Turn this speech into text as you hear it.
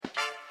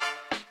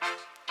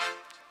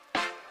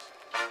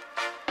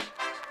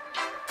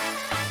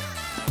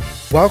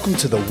Welcome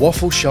to the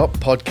Waffle Shop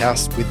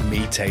podcast with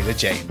me, Taylor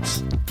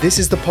James. This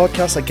is the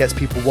podcast that gets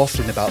people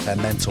waffling about their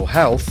mental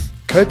health,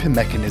 coping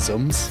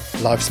mechanisms,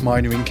 life's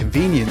minor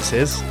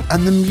inconveniences,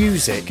 and the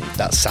music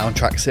that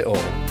soundtracks it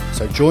all.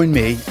 So join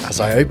me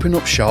as I open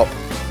up shop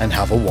and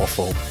have a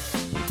waffle.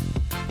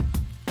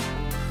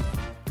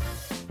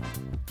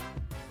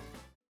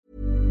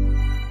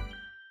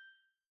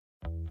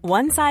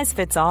 One size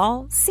fits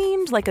all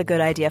seemed like a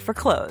good idea for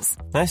clothes.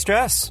 Nice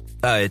dress.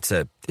 It's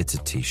a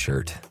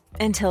t-shirt.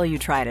 Until you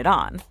tried it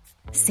on.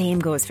 Same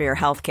goes for your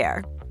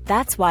healthcare.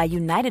 That's why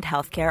United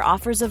Healthcare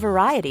offers a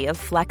variety of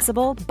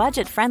flexible,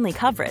 budget-friendly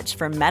coverage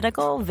for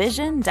medical,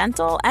 vision,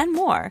 dental, and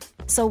more.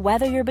 So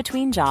whether you're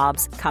between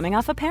jobs, coming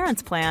off a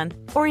parent's plan,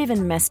 or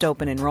even missed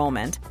open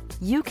enrollment,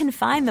 you can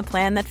find the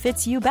plan that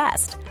fits you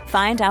best.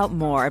 Find out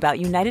more about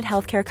United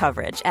Healthcare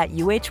coverage at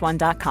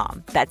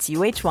uh1.com. That's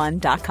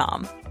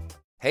uh1.com.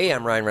 Hey,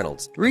 I'm Ryan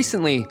Reynolds.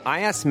 Recently,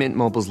 I asked Mint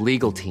Mobile's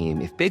legal team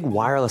if big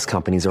wireless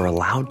companies are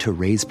allowed to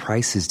raise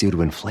prices due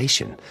to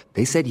inflation.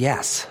 They said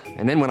yes.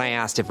 And then when I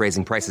asked if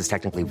raising prices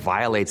technically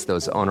violates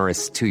those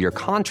onerous two-year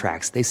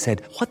contracts, they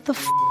said, "What the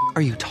f***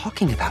 are you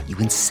talking about, you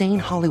insane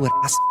Hollywood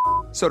ass?"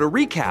 So to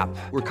recap,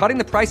 we're cutting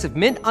the price of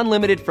Mint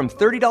Unlimited from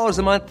 $30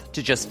 a month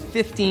to just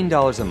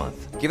 $15 a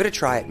month. Give it a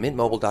try at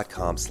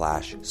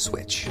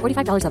mintmobile.com/switch.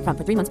 $45 up front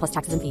for 3 months plus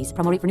taxes and fees.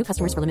 Promo rate for new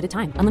customers for limited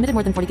time. Unlimited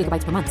more than 40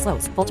 gigabytes per month.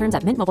 Slows full terms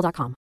at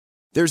mintmobile.com.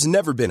 There's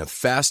never been a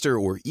faster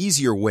or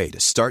easier way to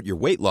start your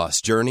weight loss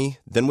journey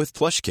than with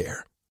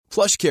PlushCare.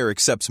 PlushCare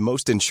accepts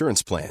most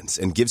insurance plans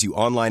and gives you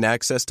online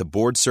access to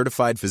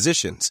board-certified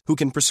physicians who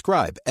can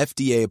prescribe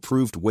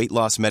FDA-approved weight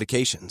loss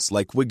medications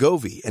like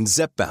Wegovy and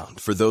Zepbound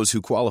for those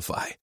who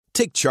qualify.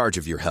 Take charge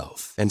of your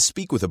health and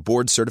speak with a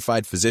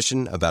board-certified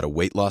physician about a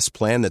weight loss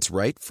plan that's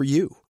right for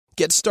you.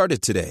 Get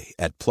started today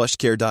at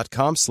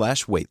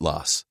plushcare.com/weight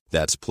loss.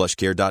 That's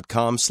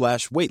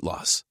plushcare.com/weight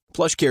loss.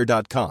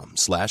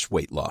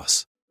 plushcare.com/weight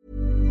loss.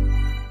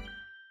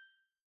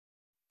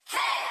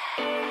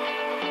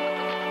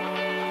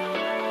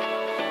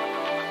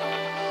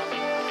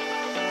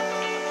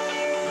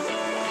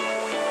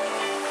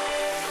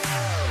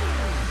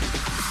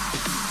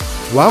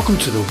 Welcome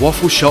to the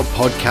Waffle Shop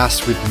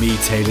podcast with me,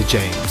 Taylor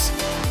James.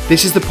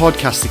 This is the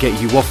podcast to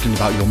get you waffling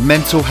about your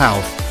mental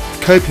health,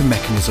 coping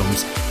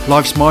mechanisms,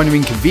 life's minor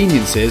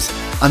inconveniences,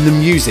 and the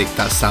music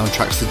that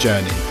soundtracks the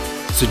journey.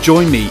 So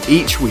join me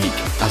each week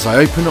as I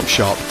open up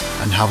shop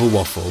and have a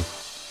waffle.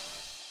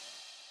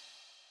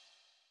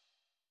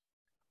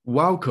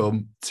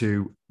 Welcome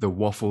to the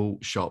Waffle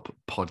Shop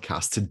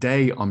podcast.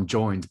 Today I'm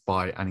joined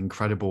by an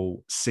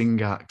incredible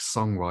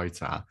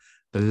singer-songwriter,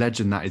 the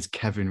legend that is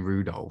Kevin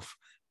Rudolf.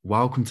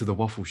 Welcome to the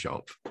Waffle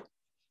Shop.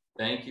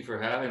 Thank you for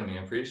having me.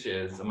 I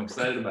appreciate it. I'm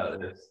excited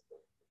about this.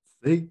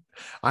 See,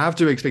 I have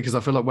to explain because I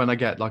feel like when I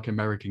get like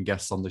American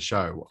guests on the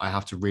show, I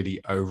have to really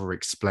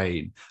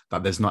over-explain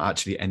that there's not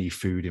actually any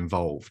food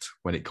involved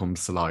when it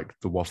comes to like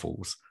the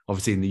waffles.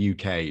 Obviously in the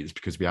UK, it's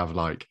because we have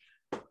like,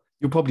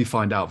 you'll probably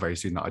find out very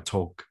soon that I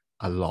talk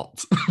a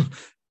lot,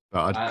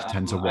 but I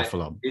tend to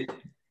waffle on.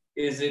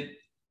 Is a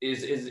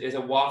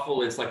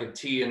waffle? It's like a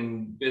tea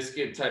and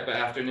biscuit type of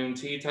afternoon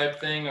tea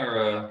type thing, or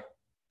a?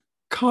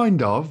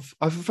 Kind of.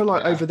 I feel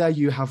like over there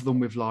you have them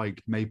with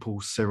like maple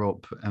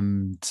syrup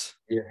and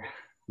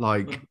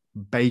like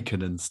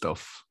bacon and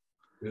stuff.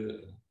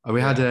 We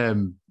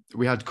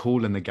had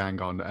Cool in the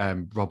gang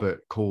on,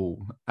 Robert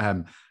Cool,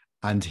 and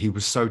he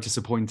was so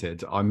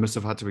disappointed. I must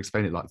have had to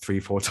explain it like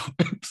 3-4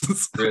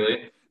 times.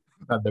 Really?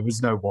 And there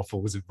was no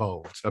waffles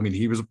involved. I mean,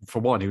 he was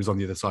on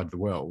the other side of the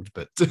world,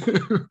 but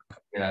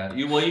yeah.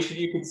 You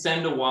could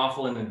send a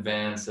waffle in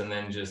advance, and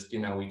then just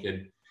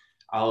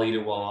I'll eat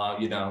it while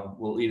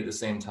we'll eat at the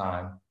same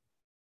time.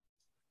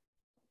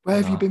 Where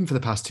have you been for the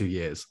past 2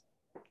 years?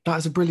 That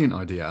is a brilliant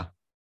idea.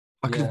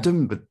 I could have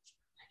done, but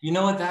you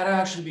know what? That'd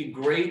actually be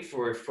great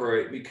for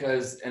it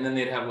because, and then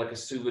they'd have like a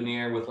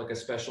souvenir with like a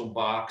special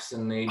box,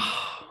 and they'd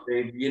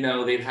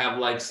have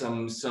like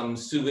some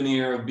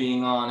souvenir of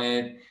being on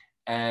it.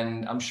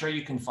 And I'm sure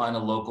you can find a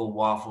local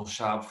waffle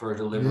shop for a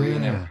delivery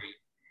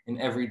in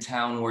every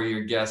town where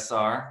your guests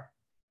are.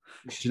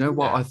 Do you know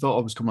what? I thought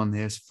I was coming on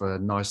this for a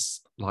nice,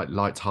 like,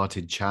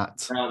 light-hearted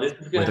chat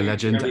with a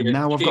legend, and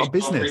now I've got a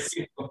business.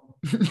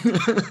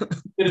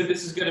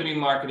 This is going to be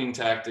marketing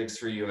tactics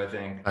for you, I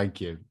think.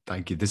 Thank you.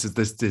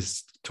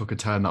 This took a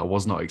turn that I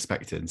was not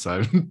expecting,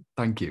 so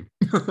thank you.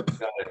 You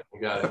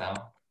got it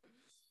now.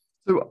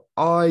 So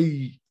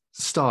I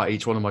start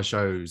each one of my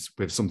shows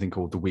with something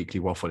called the Weekly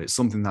Waffle. It's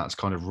something that's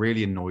kind of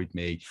really annoyed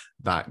me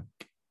that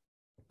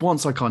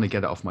once I kind of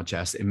get it off my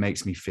chest, it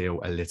makes me feel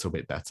a little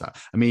bit better.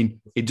 I mean,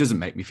 it doesn't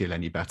make me feel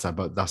any better,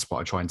 but that's what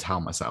I try and tell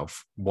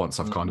myself once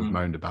I've kind of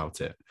moaned about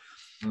it.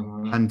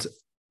 Mm-hmm. And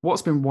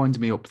what's been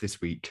winding me up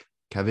this week,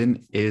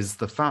 Kevin, is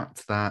the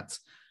fact that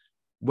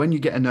when you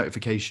get a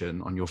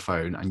notification on your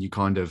phone and you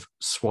kind of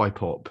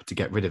swipe up to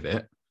get rid of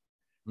it,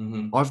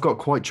 I've got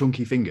quite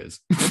chunky fingers.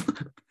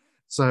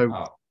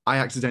 So I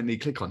accidentally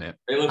click on it.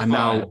 And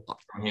now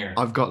from here.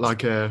 I've got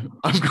like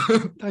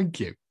thank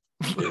you.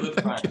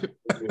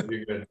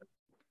 You're good.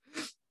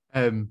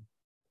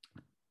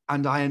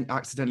 and I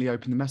accidentally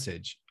open the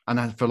message, and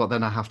I feel like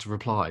then I have to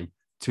reply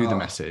to the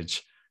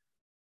message.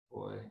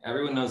 Boy,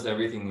 everyone knows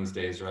everything these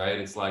days, right?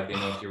 It's like they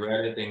know if you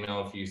read it, they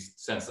know if you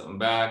sent something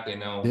back, they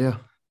know.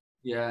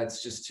 Yeah,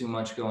 it's just too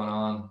much going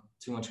on.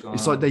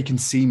 It's like they can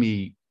see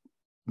me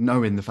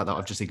knowing the fact that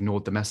I've just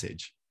ignored the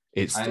message.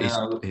 It's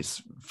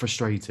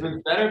frustrating. It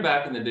was better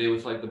back in the day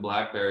with like the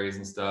Blackberries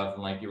and stuff,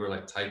 and like you were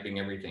like typing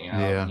everything out.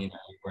 Yeah. And, you know,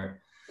 you weren't.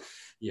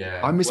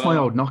 Yeah. I miss my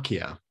old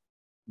Nokia.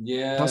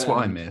 Yeah. That's what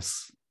I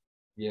miss.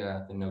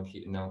 Yeah, the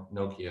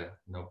Nokia.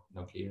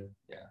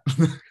 Yeah.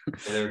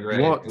 They were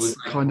great. What it was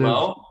like, kind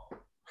of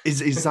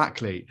is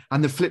exactly,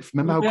 and the flip.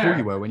 Remember how cool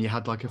you were when you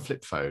had like a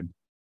flip phone?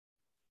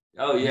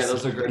 Oh yeah,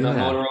 those are great. The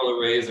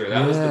Motorola Razr,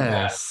 that was the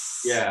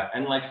best. Yeah,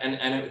 and like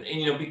and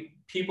you know,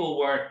 people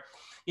weren't,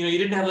 you know, you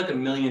didn't have like a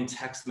million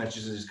text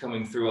messages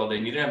coming through all day,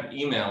 and you didn't have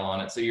email on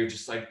it, so you're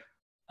just like,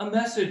 a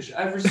message.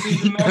 I've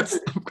received a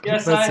message.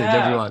 Yes, I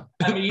have. Everyone.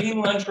 I'm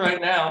eating lunch right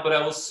now, but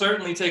I will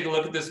certainly take a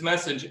look at this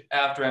message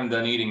after I'm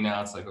done eating.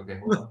 Now it's like, okay,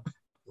 hold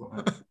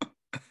on.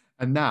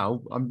 And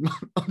now I'm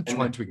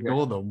trying to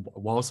ignore them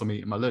whilst I'm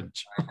eating my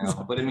lunch. I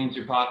know, but it means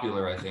you're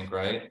popular, I think,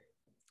 right?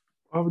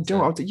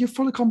 You're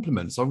full of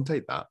compliments. I will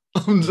take that.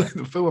 I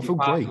feel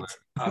great.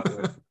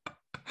 Popular.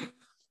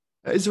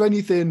 Is there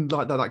anything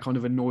like that kind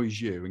of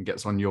annoys you and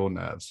gets on your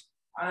nerves?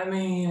 I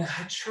mean,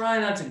 I try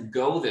not to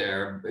go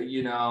there, but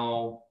you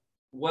know,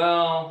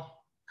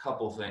 well,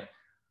 couple things.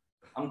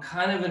 I'm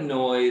kind of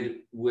annoyed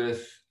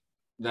with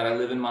that I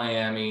live in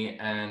Miami,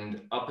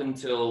 and up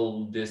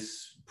until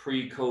this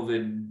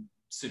pre-COVID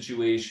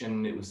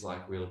situation, it was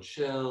like real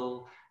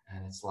chill,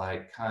 and it's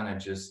like kind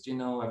of just, you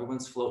know,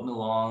 everyone's floating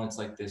along. It's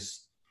like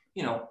this,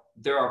 you know,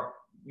 there are,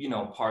 you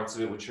know, parts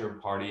of it which are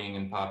partying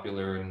and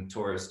popular and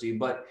touristy,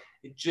 but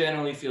it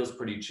generally feels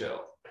pretty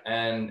chill.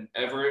 And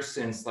ever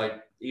since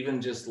like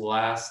even just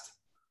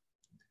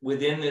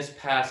within this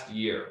past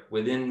year,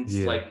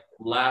 like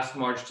last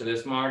March to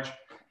this March,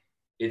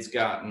 it's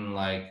gotten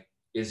like,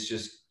 it's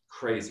just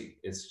crazy.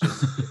 It's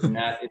just,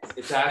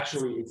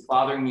 it's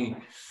bothering me.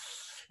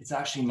 It's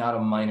actually not a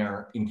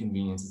minor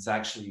inconvenience. It's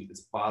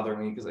bothering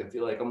me because I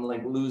feel like I'm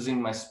like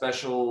losing my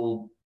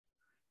special,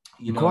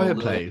 you know, quiet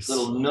place,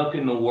 little nook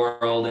in the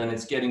world, and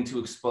it's getting too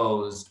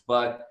exposed,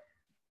 but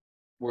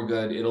we're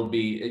good. It'll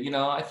be, you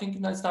know, I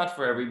think that's not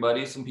for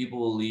everybody. Some people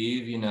will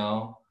leave, you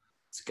know,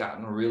 it's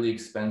gotten really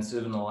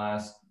expensive in the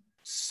last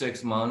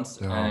 6 months.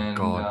 Oh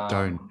God,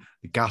 don't.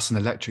 The gas and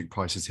electric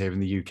prices here in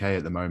the UK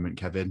at the moment,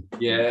 Kevin.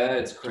 Yeah,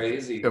 it's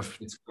crazy.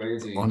 It's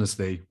crazy.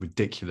 Honestly,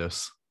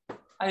 ridiculous.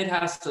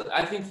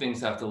 I think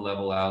things have to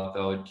level out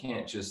though. It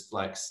can't just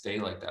like stay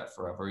like that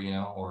forever, you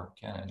know, or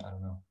can it? I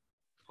don't know.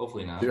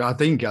 Hopefully not. I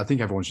think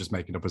everyone's just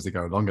making up as they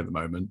go along at the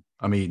moment.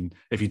 I mean,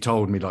 if you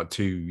told me like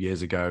 2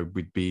 years ago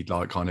we'd be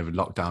like kind of in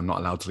lockdown, not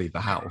allowed to leave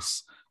the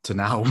house, to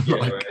now,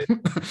 like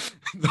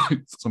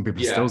some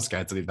people are still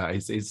scared to leave that.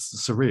 It's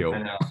surreal.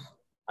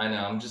 I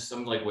know.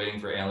 I'm like waiting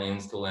for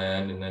aliens to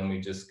land, and then we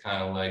just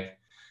kind of like,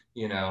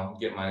 you know,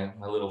 get my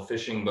little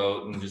fishing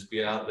boat and just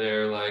be out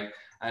there. Like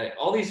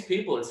all these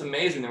people, it's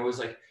amazing. There was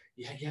like,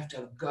 yeah, you have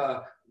to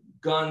have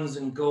guns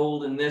and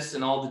gold and this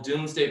and all the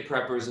doomsday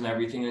preppers and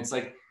everything. And it's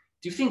like,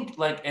 do you think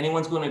like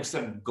anyone's going to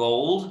accept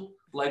gold?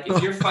 Like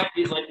if you're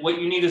fighting, like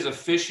what you need is a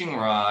fishing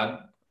rod,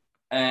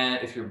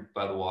 and if you're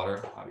by the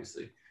water,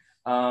 obviously.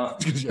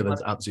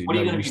 That's absolutely. What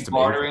are you going to be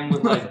bartering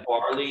with like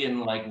barley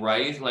and like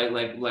rice? Like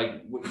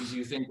what do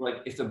you think? Like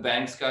if the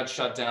banks got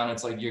shut down,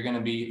 it's like you're going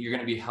to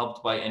be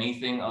helped by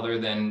anything other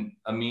than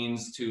a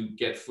means to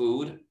get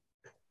food.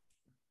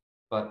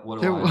 But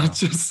what do I know?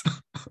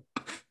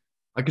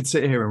 I could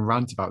sit here and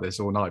rant about this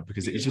all night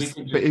because it's just,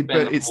 but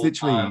it's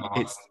literally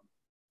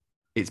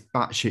it's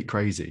batshit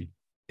crazy.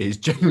 It's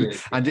genuinely,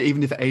 and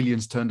even if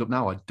aliens turned up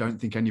now, I don't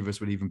think any of us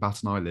would even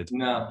bat an eyelid.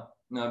 No,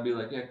 I'd be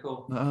like, yeah,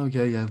 cool.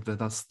 Okay, yeah,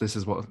 this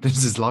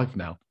is life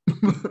now.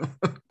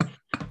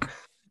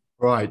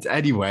 Right.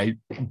 Anyway,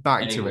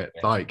 back to it.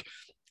 Like,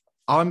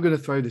 I'm going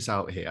to throw this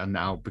out here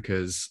now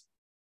because,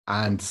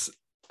 and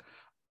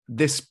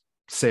this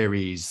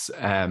series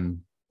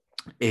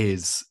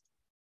is,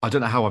 I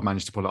don't know how I've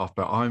managed to pull it off,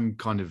 but I'm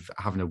kind of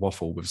having a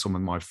waffle with some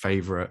of my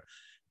favorite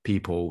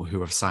people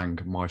who have sang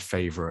my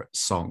favorite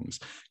songs,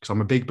 because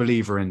I'm a big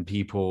believer in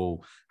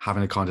people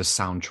having a kind of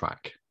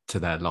soundtrack to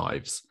their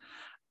lives.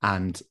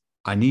 And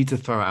I need to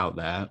throw it out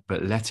there,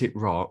 but Let It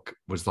Rock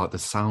was like the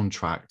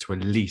soundtrack to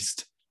at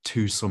least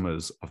 2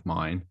 summers of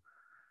mine.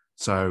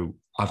 So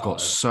I've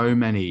got so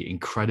many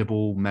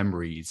incredible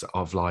memories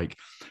of like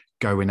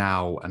going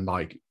out and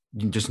like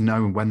just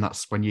knowing when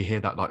you hear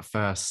that like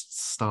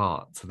first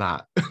start to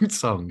that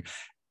song,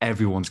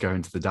 everyone's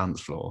going to the dance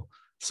floor.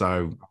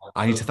 So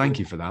I need to thank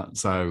you for that.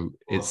 So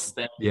it's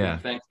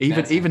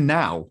even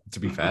now, to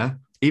be fair,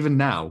 even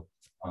now.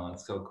 Oh,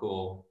 that's so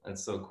cool.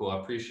 That's so cool.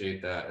 I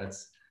appreciate that.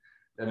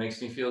 That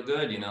makes me feel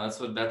good. You know,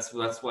 that's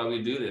why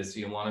we do this.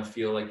 You want to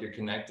feel like you're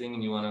connecting,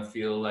 and you want to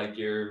feel like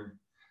you're,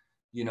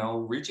 you know,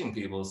 reaching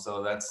people.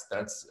 So that's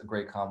a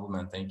great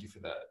compliment. Thank you for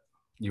that.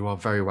 You are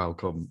very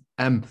welcome.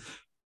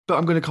 But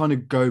I'm going to kind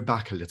of go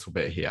back a little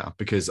bit here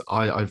because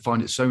I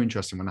find it so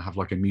interesting when I have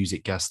like a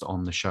music guest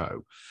on the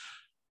show.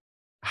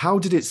 How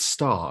did it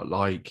start?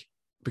 Like,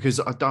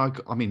 because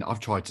I mean, I've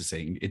tried to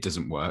sing, it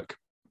doesn't work.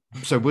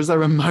 So was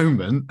there a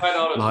moment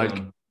like,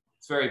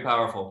 it's very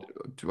powerful.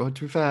 To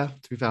be fair,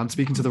 I'm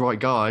speaking to the right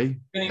guy.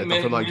 I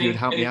feel like you would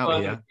help me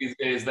out here. These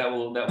days that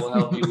will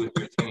help you with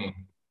your singing.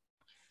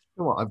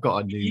 You know what? I've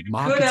got a new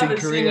marketing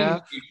career. You could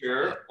have a singing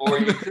teacher, or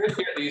you could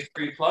get these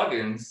free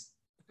plugins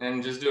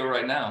and just do it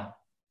right now.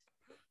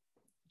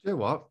 You know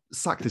what?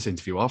 Sack this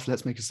interview off.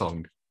 Let's make a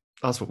song.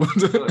 That's what we'll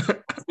do.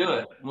 Let's do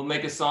it. We'll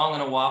make a song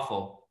and a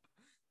waffle.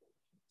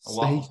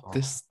 I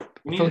feel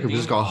like we've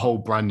just got a whole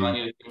brand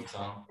new.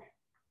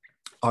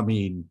 I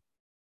mean,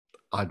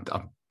 I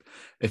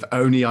if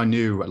only I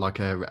knew like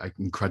an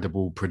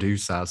incredible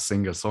producer,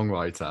 singer,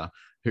 songwriter.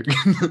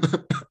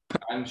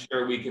 I'm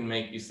sure we can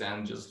make you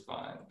sound just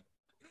fine.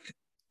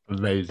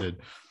 Amazing.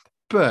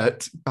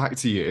 But back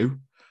to you.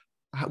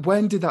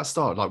 When did that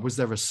start? Like, was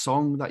there a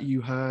song that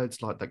you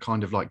heard like that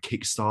kind of like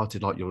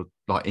kick-started like your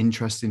like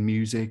interest in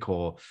music,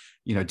 or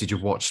did you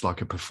watch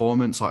like a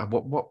performance? Like,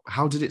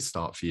 how did it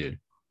start for you?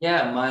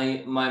 Yeah,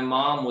 my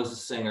mom was a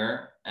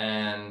singer,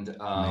 and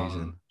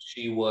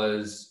she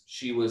was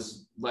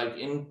like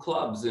in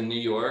clubs in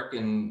New York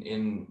and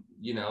in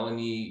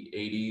the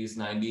 80s,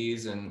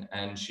 90s,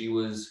 and she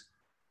was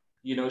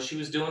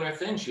doing her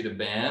thing. She had a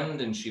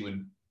band, and she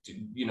would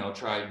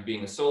try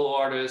being a solo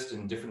artist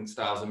and different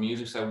styles of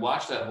music. So I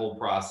watched that whole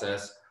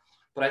process.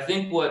 But I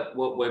think what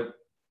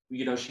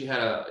she had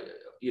a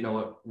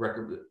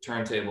record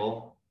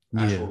turntable,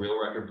 actual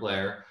real record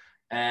player,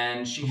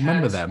 and she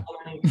had so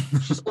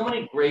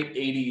many great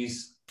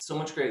 80s, so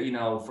much great,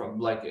 from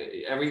like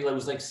it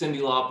was like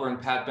Cyndi Lauper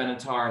and Pat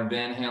Benatar and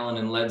Van Halen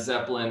and Led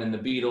Zeppelin and the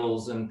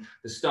Beatles and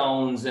the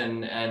Stones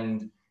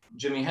and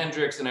Jimi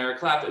Hendrix and Eric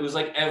Clapton. It was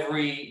like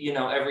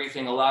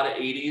everything, a lot of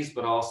 80s,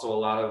 but also a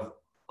lot of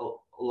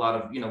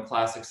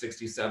classic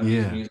 60s,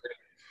 70s music.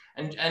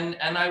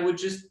 And I would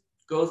just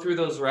go through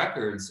those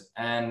records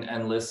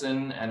and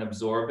listen and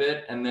absorb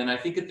it. And then I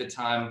think at the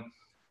time,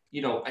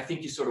 I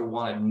think you sort of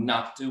want to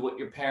not do what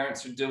your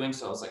parents are doing.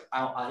 So I was like,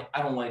 I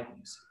don't like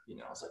music,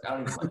 I was like, I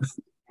don't even like,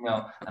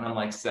 and I'm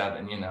like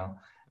 7,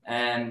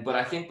 but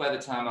I think by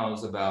the time I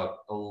was about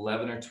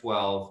 11 or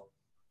 12,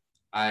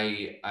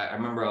 I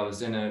remember I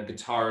was in a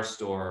guitar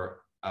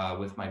store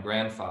with my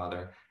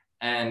grandfather,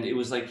 and it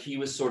was like he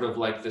was sort of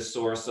like the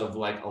source of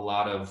like a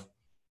lot of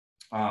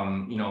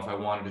if I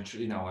wanted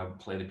to I would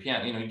play the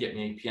piano, you get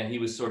me a piano. He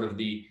was sort of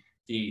the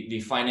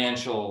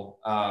financial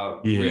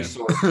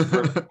resource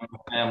for the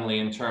family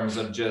in terms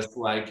of just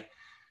like,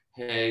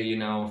 hey,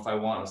 if I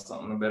want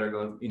something, I better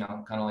go,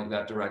 kind of like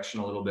that direction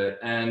a little bit.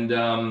 And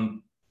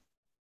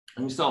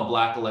we saw a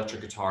black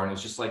electric guitar, and it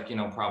was just like,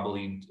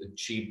 probably a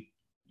cheap,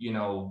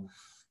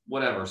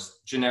 whatever,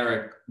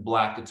 generic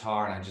black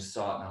guitar. And I just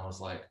saw it and I was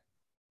like,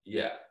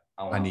 yeah,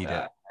 I need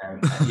that.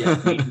 And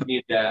we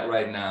need that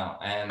right now.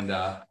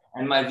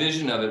 And my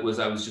vision of it was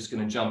I was just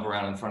going to jump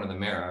around in front of the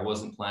mirror. I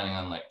wasn't planning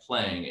on like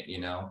playing it,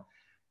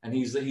 And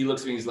he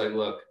looks at me, he's like,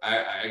 look,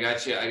 I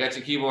got you. I got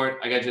your keyboard.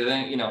 I got your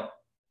thing.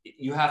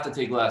 You have to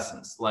take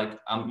lessons. Like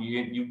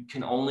you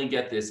can only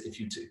get this if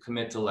you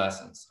commit to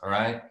lessons. All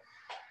right.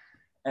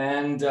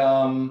 And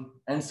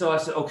so I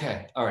said,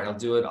 okay, all right, I'll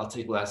do it. I'll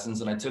take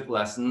lessons. And I took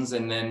lessons.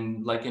 And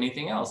then like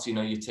anything else,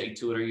 you take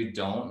to it or you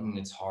don't. And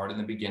it's hard in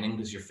the beginning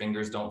because your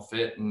fingers don't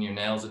fit and your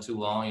nails are too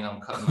long. I'm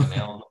cutting my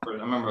nails. I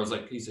remember I was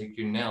like, he's like,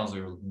 your nails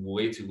are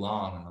way too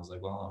long. And I was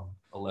like, well,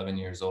 I'm 11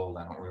 years old.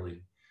 Not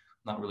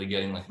really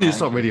getting like. It's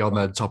not really on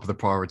the top of the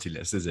priority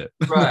list, is it?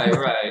 Right.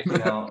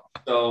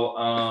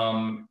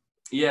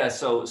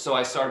 So, so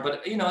I started,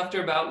 but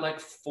after about like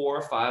 4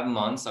 or 5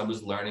 months, I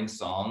was learning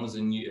songs,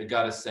 and you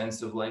got a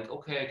sense of like,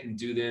 okay, I can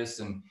do this.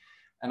 And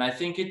I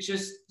think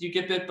you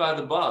get bit by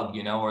the bug,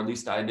 or at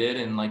least I did.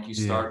 And like, you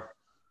start,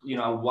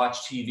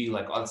 watch TV,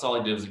 like that's all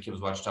I did as a kid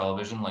was watch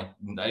television. Like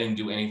I didn't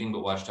do anything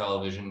but watch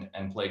television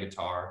and play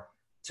guitar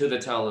to the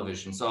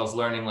television. So I was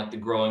learning like the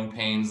Growing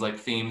Pains, like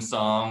theme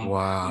song.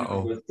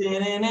 Wow.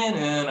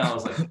 And I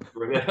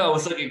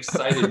was like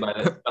excited by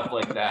that stuff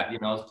like that.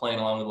 I was playing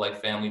along with like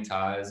Family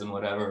Ties and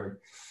whatever.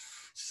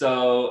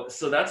 So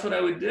that's what I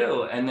would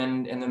do. And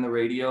then the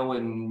radio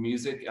and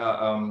music,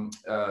 MTV,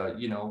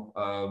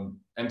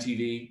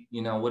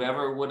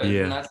 whatever.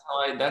 Yeah.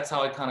 And that's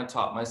how I kind of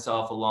taught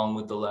myself along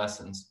with the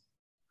lessons.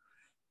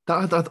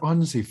 That I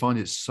honestly find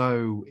it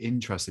so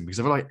interesting because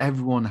I feel like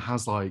everyone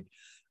has like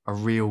a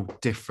real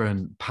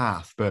different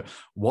path, but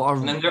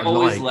and then they're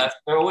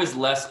always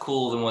less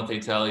cool than what they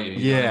tell you.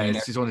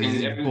 It's just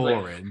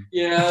boring.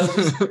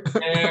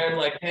 Like, and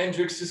like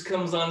Hendrix just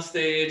comes on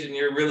stage, and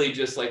you're really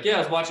just like, I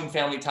was watching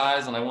Family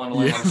Ties, and I want to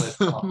learn how to play a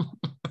song.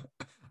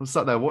 I'm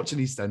sat there watching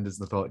EastEnders,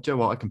 and I thought, do you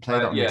know what? I can play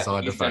that on the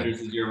side of the phone.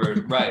 EastEnders is your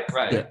version.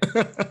 Right.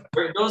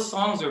 Those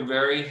songs are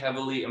very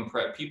heavily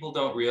impressed. People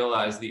don't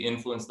realize the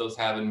influence those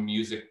have in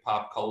music,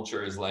 pop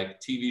culture is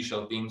like TV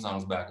show theme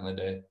songs back in the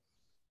day.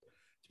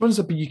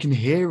 But you can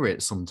hear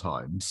it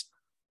sometimes,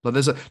 Like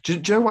there's a do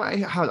you know what I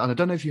had? And I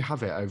don't know if you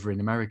have it over in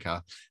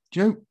America. Do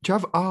you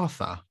have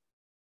Arthur?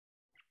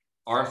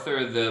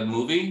 Arthur the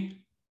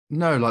movie?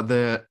 No, like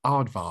the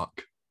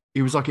aardvark.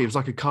 It was like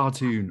a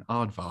cartoon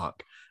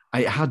aardvark.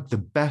 And it had the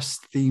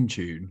best theme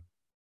tune.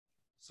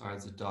 Sorry,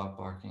 it's a dog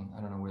barking.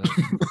 I don't know where that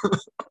came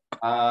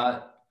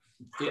from.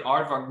 The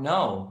aardvark,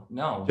 no. You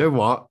know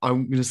what?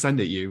 I'm going to send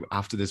it you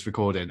after this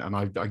recording, and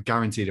I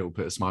guaranteed it will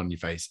put a smile on your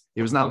face.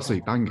 It was an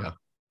absolute banger.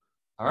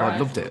 All right, I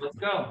loved it. let's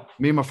go.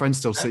 Me and my friends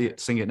still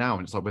sing it now,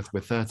 and it's like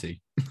we're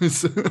 30.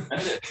 It's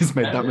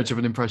made that much of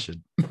an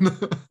impression.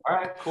 All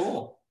right,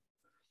 cool.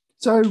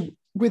 So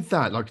with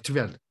that, like to be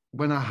honest,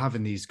 when I'm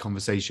having these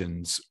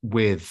conversations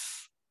with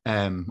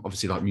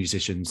obviously like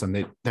musicians,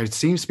 and there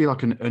seems to be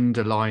like an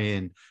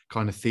underlying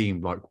kind of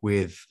theme, like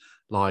with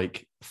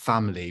like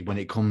family when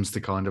it comes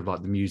to kind of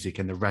like the music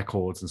and the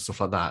records and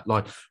stuff like that.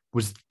 Like,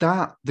 was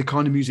that the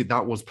kind of music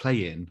that was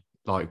playing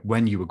like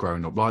when you were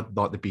growing up, like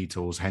the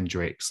Beatles,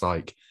 Hendrix,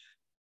 like?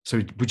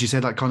 So would you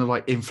say that kind of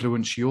like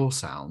influenced your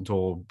sound,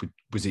 or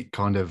was it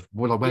kind of,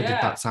 well, like, where did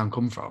that sound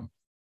come from?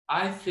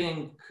 I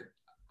think,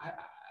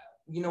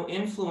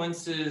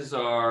 influences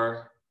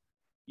are,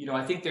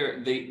 I think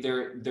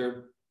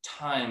they're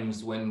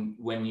times when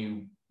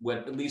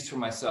at least for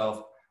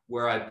myself,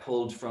 where I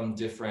pulled from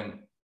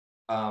different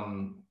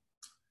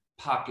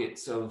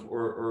pockets of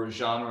or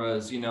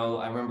genres.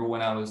 I remember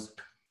when I was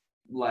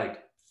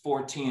like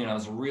 14 and I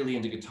was really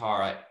into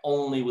guitar, I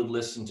only would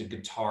listen to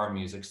guitar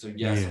music. So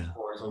yes, of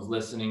course, I was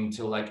listening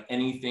to like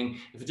anything.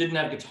 If it didn't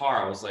have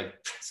guitar, I was like,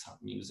 it's not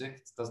music,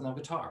 it doesn't have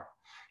guitar,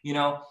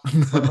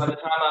 But by the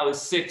time I was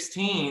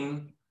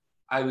 16,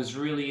 I was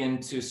really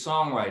into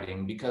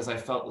songwriting because I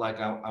felt like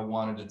I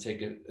wanted to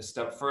take a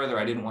step further.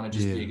 I didn't want to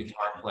just be a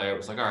guitar player. It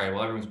was like, all right,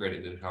 well, everyone's great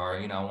at the guitar.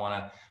 I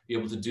want to be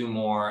able to do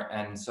more.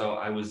 And so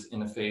I was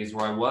in a phase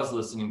where I was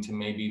listening to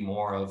maybe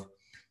more of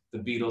the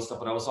Beatles stuff,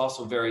 but I was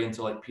also very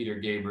into like Peter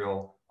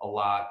Gabriel a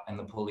lot, and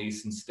the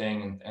Police and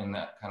Sting and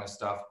that kind of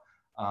stuff.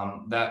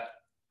 That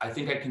I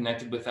think I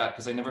connected with that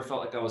because I never felt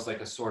like I was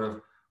like a sort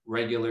of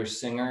regular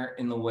singer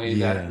in the way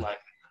that like,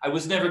 I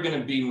was never going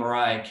to be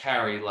Mariah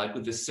Carey, like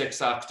with the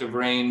 6-octave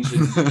range.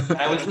 And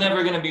I was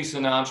never going to be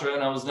Sinatra,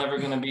 and I was never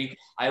going to be,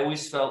 I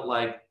always felt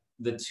like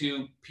the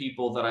two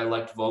people that I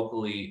liked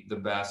vocally the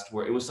best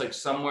were, it was like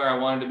I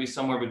wanted to be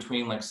somewhere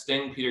between like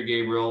Sting, Peter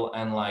Gabriel,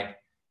 and like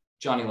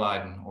Johnny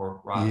Lydon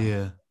or Rod,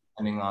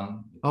 depending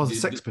on the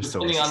Sex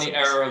Pistols. Depending on the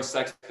era of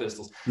Sex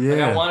Pistols. Yeah.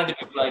 Like I wanted to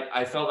be like,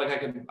 I felt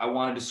like I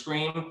wanted to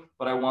scream,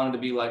 but I wanted to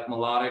be like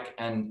melodic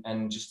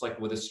and just like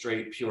with a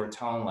straight, pure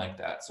tone like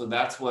that. So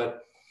that's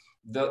what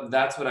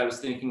I was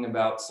thinking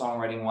about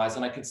songwriting wise,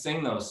 and I could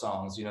sing those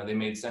songs. They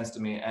made sense to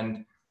me,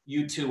 and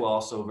U2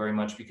 also very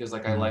much because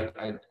like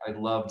I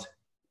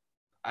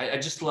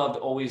just loved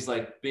always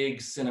like big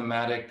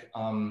cinematic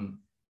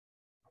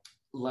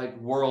like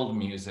world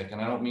music, and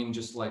I don't mean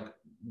just like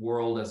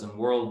world as in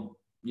world,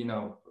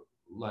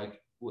 like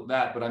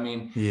that, but I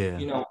mean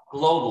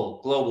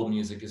global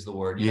music is the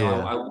word.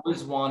 I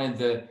always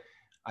wanted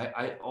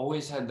I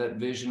always had that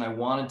vision. I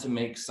wanted to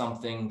make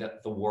something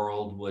that the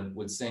world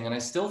would sing, and I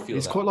still feel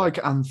it's that quite way. like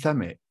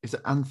anthemic. Is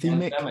it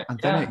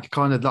anthemic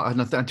kind of like,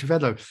 and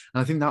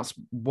I think that's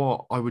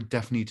what I would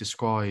definitely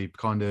describe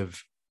kind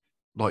of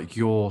like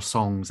your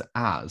songs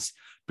as,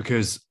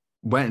 because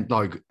when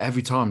like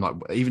every time, like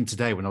even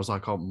today when I was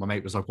like, oh, my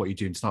mate was like, what are you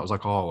doing tonight? I was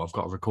like, oh, I've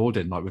got a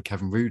recording like with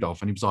Kevin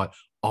Rudolf, and he was like,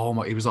 oh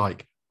my, he was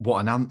like, what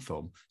an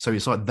anthem. So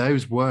it's like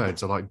those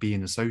words are like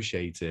being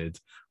associated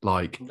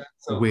like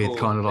with cool.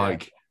 Kind of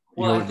like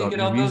I think it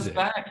all goes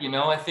back,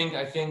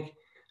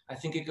 I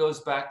think it goes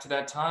back to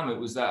that time. It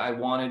was that I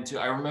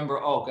remember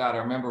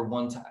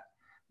one time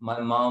my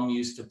mom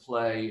used to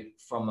play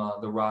from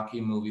the Rocky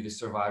movie, the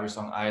Survivor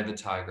song, Eye of the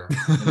Tiger.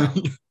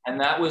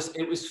 And it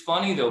was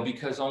funny though,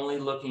 because only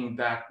looking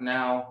back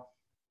now,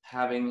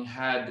 having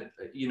had,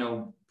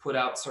 put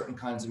out certain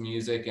kinds of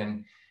music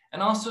and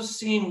also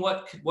seeing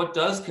what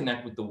does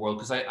connect with the world.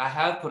 Because I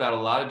have put out a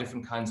lot of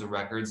different kinds of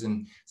records,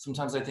 and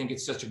sometimes I think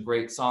it's such a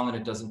great song and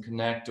it doesn't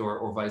connect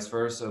or vice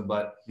versa.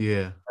 But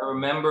I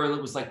remember it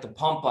was like the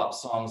pump up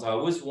songs. I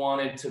always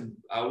wanted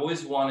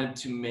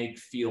to make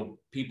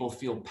people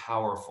feel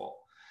powerful.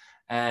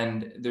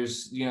 And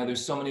there's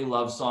so many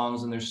love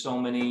songs, and there's so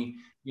many,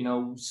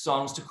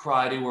 songs to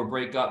cry to or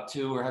break up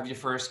to or have your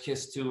first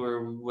kiss to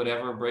or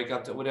whatever, break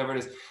up to, whatever it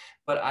is.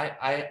 But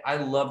I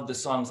loved the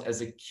songs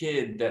as a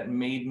kid that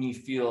made me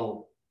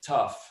feel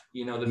tough,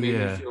 that made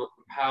me feel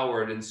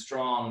empowered and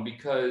strong,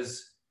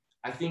 because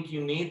I think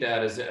you need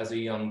that as a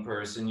young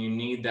person. You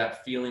need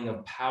that feeling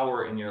of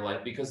power in your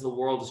life, because the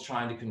world is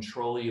trying to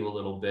control you a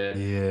little bit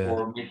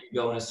or make you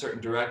go in a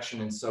certain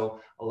direction. And so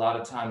a lot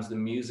of times the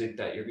music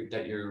that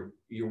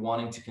you're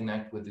wanting to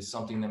connect with is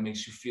something that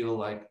makes you feel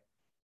like,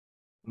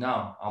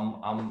 no,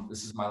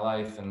 this is my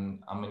life and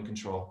I'm in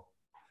control.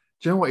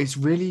 Do you know what? It's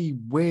really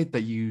weird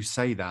that you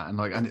say that. And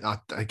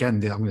again,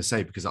 I'm going to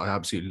say it because I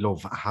absolutely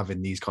love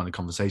having these kind of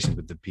conversations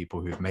with the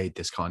people who've made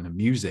this kind of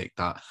music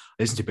that I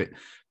listen to. But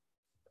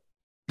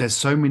there's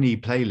so many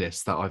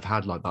playlists that I've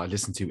had like that I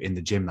listen to in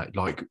the gym that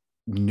like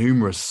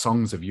numerous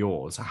songs of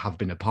yours have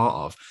been a part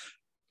of,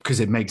 because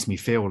it makes me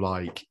feel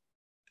like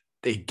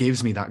it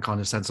gives me that kind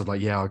of sense of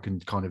like, yeah, I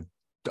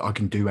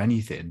can do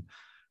anything.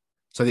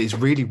 So it's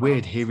really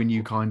weird hearing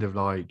you kind of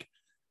like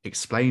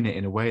explain it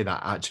in a way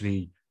that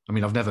actually, I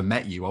mean, I've never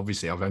met you,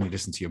 obviously, I've only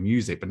listened to your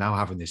music, but now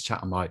having this chat,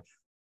 I'm like,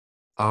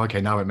 oh,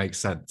 okay, now it makes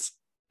sense.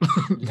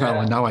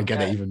 Yeah, now I get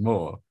yeah. it even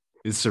more.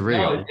 It's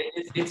surreal. No,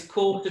 it's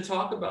cool to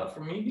talk about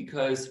for me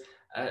because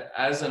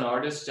as an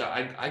artist,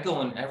 I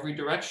go in every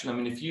direction. I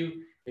mean, if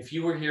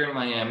you were here in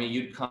Miami,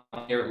 you'd come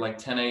here at like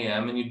 10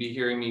 a.m. and you'd be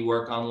hearing me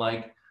work on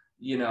like,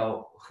 you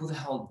know, who the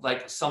hell,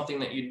 like something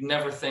that you'd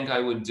never think I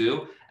would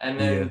do. And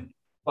Yeah. then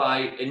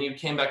and you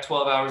came back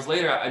 12 hours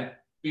later, I'd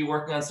be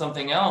working on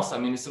something else. I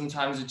mean,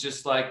 sometimes it's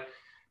just like,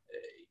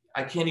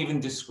 I can't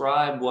even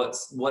describe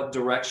what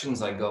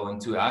directions I go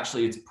into.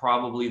 Actually, it's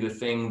probably the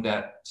thing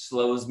that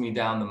slows me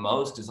down the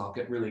most is I'll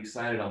get really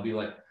excited. I'll be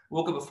like,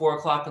 woke up at 4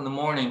 o'clock in the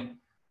morning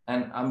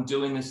and I'm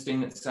doing this thing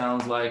that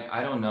sounds like,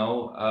 I don't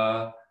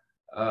know,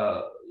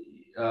 what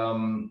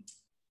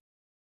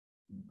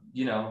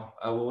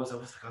was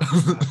it?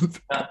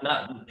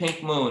 Not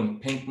Pink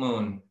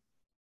Moon.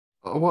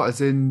 Oh, what,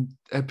 as in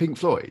Pink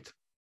Floyd?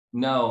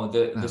 No,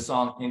 the No.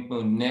 song Pink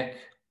Moon,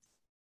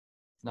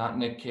 not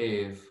Nick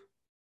Cave,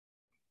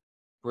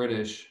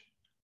 British,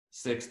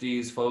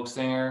 60s folk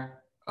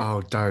singer.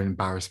 Oh, don't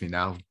embarrass me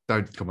now.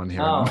 Don't come on here.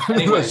 No, I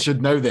anyway,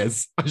 should know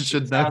this. I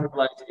should know.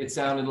 it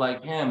sounded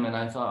like him, and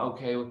I thought,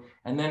 okay.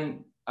 And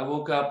then I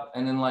woke up,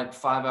 and then like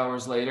 5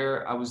 hours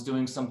later, I was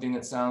doing something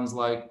that sounds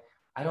like,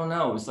 I don't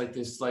know. It was like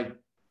this, like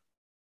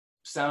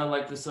sounded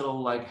like this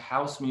little like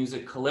house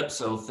music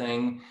calypso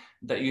thing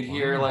that you'd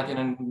hear like in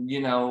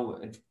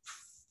at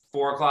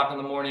 4 o'clock in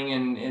the morning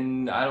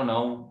in I don't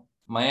know,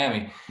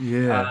 Miami.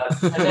 Yeah.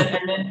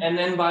 And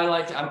then by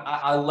like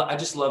I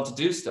just love to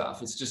do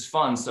stuff. It's just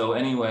fun. So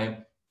anyway,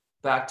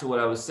 back to what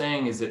I was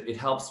saying is it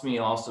helps me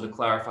also to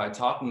clarify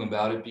talking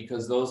about it,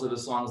 because those are the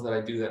songs that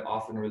I do that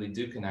often really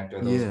do connect,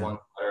 are those ones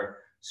that are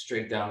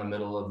straight down the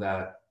middle of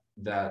that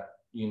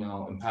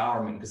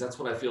empowerment, because that's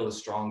what I feel the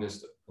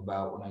strongest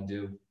about when I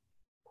do.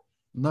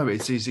 No,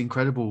 it's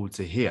incredible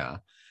to hear.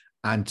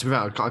 And to be fair,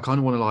 I kind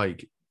of want to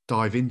like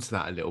dive into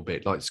that a little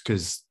bit, like,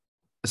 because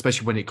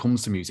especially when it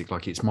comes to music,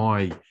 like it's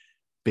my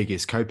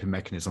biggest coping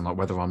mechanism, like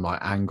whether I'm like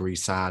angry,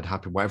 sad,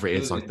 happy, whatever it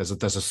is, like there's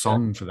a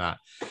song for that.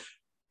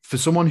 For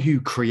someone who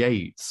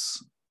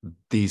creates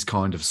these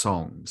kind of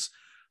songs,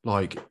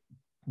 like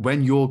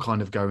when you're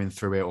kind of going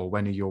through it, or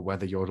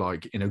whether you're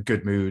like in a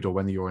good mood or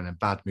whether you're in a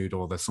bad mood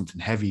or there's something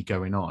heavy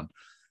going on,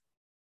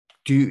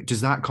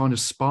 does that kind of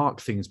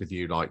spark things with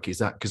you? Like, is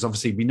that, because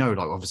obviously we know,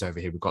 like obviously over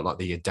here we've got like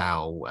the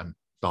Adele, and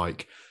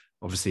like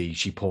obviously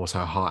she pours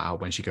her heart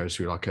out when she goes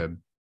through like a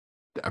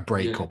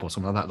breakup or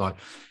something like that. Like,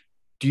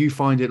 do you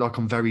find it like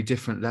on very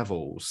different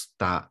levels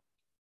that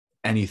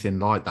anything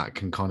like that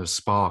can kind of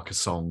spark a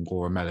song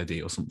or a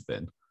melody or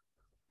something?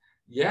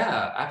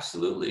 Yeah,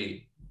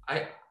 absolutely.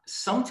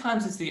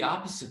 Sometimes it's the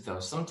opposite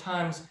though.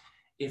 Sometimes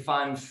if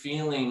I'm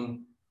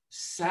feeling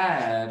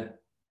sad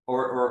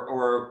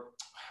or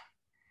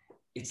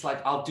it's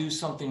like I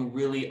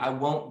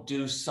won't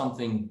do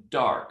something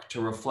dark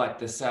to reflect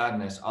the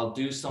sadness. I'll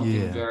do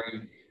something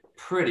very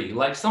pretty.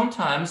 Like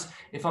sometimes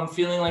if I'm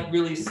feeling like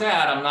really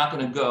sad, I'm not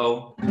going to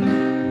go,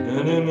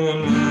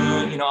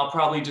 I'll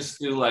probably just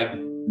do like,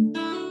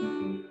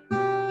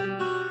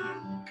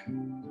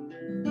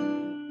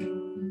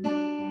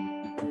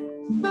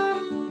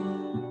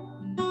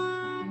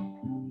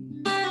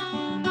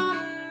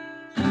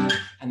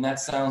 and that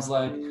sounds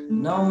like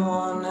no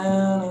one,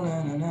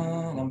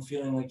 and I'm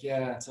feeling like,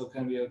 yeah, it's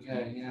gonna be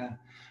okay, yeah.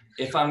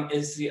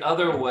 It's the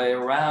other way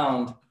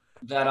around,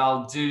 that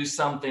I'll do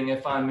something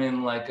if I'm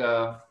in like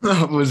a...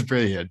 That was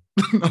brilliant.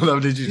 I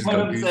love that you just know got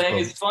what I'm goosebumps. saying?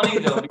 It's funny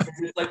though, because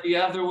it's like the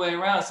other way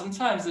around.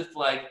 Sometimes if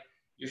like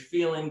you're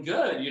feeling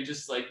good, you're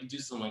just like, you do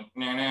something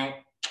like,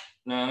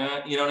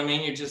 nah, you know what I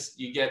mean?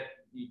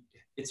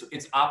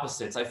 It's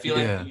opposites. I feel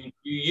like you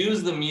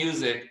use the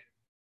music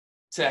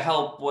to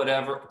help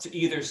to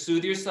either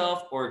soothe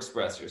yourself or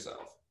express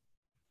yourself.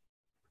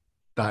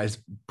 That is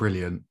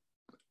brilliant.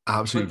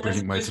 Absolutely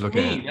brilliant way to look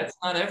at it. That's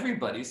not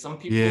everybody. Some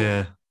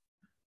people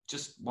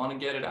just want to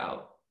get it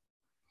out.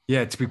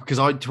 Yeah, because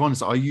to be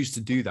honest, I used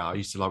to do that. I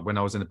used to, like, when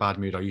I was in a bad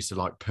mood, I used to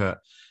like put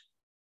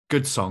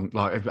good song,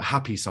 like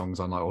happy songs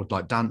on, like, or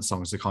like dance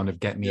songs to kind of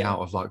get me out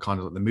of like kind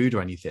of like the mood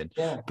or anything.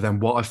 But then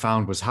what I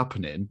found was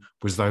happening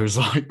was those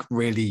like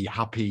really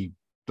happy,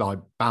 like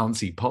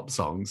bouncy pop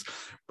songs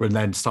were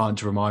then starting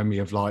to remind me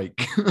of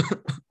like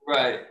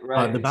right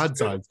like the bad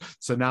times.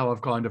 So now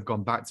I've kind of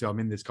gone back to, I'm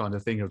in this kind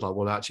of thing of like,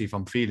 well, actually, if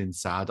I'm feeling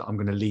sad, I'm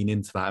going to lean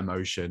into that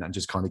emotion and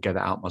just kind of get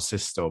it out my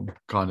system,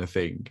 kind of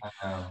thing.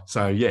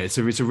 So yeah, it's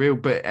a real,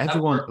 but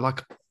everyone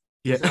like,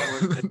 yeah.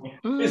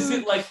 Is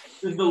it like,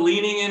 does the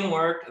leaning in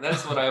work?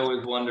 That's what I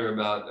always wonder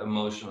about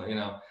emotionally.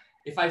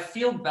 If I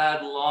feel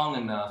bad long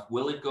enough,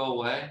 will it go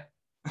away?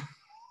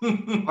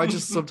 I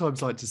just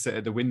sometimes like to sit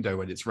at the window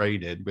when it's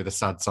raining with a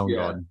sad song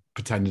on,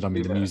 pretending I'm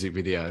in the music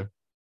video.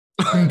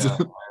 I know.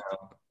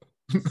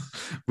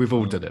 We've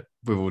all done it.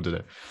 We've all done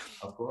it.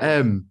 Of course.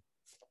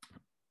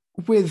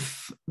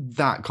 With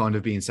that kind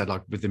of being said,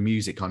 like with the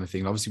music kind of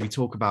thing, obviously we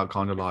talk about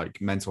kind of like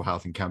mental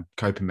health and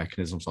coping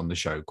mechanisms on the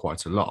show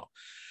quite a lot.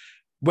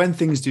 When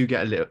things do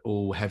get a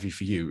little heavy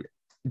for you,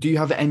 do you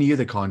have any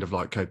other kind of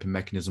like coping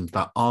mechanisms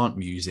that aren't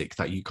music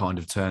that you kind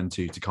of turn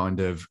to kind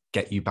of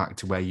get you back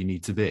to where you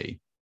need to be?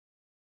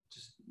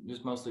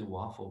 Just mostly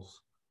waffles.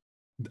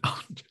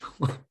 I'm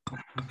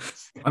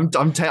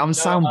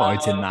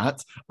soundbiting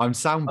that. I'm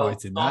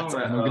soundbiting that.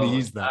 And I'm going to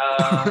use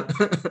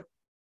that.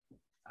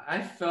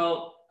 I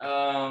felt,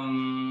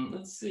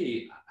 let's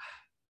see.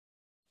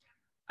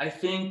 I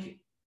think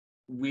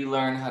we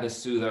learn how to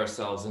soothe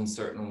ourselves in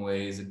certain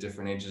ways at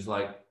different ages.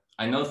 Like,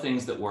 I know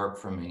things that work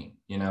for me,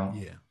 you know?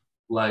 Yeah.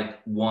 Like,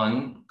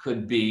 one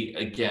could be,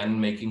 again,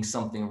 making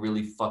something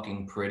really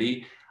fucking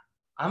pretty.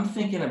 I'm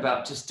thinking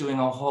about just doing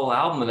a whole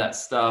album of that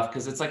stuff,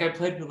 because it's like I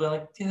played, people are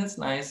like, yeah, that's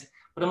nice.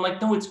 But I'm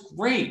like, no, it's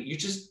great. You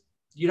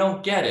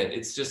don't get it.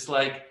 It's just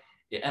like,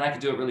 and I could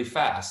do it really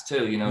fast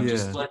too, you know,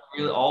 just like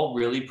all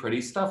really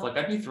pretty stuff. Like,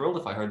 I'd be thrilled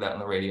if I heard that on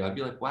the radio. I'd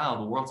be like, wow,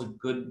 the world's a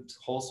good,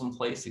 wholesome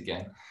place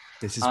again.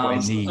 This is what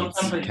it needs,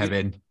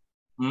 Kevin.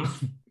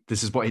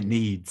 This is what it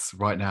needs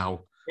right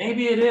now.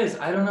 Maybe it is.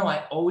 I don't know.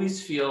 I always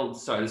feel,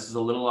 sorry, this is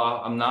a little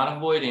off. I'm not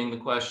avoiding the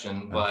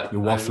question, but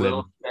you're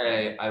waffling.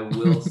 I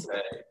will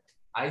say,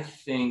 I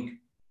think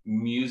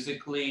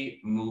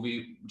musically,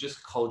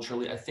 just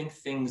culturally, I think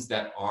things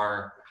that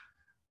are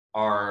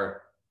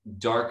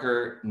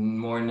darker,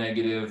 more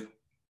negative,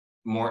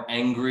 more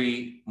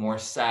angry, more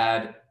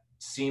sad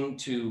seem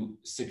to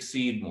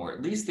succeed more.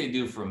 At least they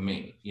do for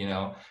me, you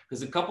know?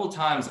 Because a couple of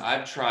times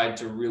I've tried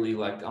to really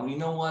like, you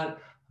know what?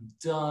 I'm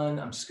done.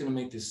 I'm just gonna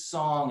make this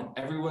song and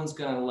everyone's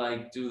gonna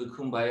like do the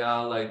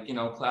kumbaya, like, you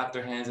know, clap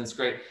their hands and it's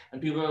great.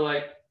 And people are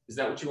like, is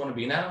that what you want to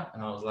be now?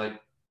 And I was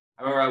like,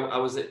 I remember I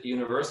was at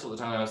Universal at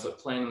the time. I was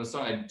playing the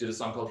song. I did a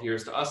song called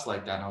Here's to Us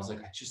like that. And I was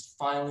like, I just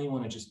finally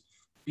want to just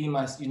be I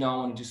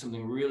want to do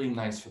something really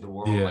nice for the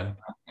world. Yeah. Like,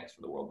 not nice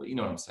for the world, but you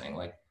know what I'm saying?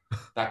 Like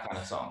that kind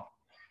of song.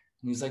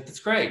 And he's like, that's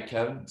great,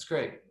 Kevin. It's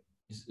great.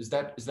 Is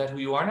that who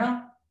you are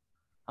now?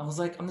 I was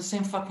like, I'm the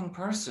same fucking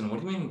person. What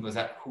do you mean? Was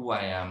that who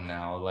I am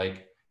now?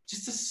 Like,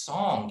 just a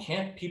song.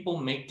 Can't people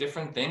make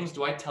different things?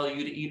 Do I tell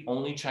you to eat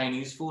only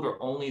Chinese food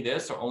or only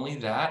this or only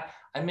that?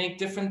 I make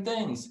different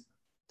things.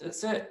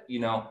 That's it, you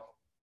know?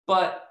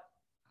 But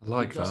I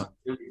like that.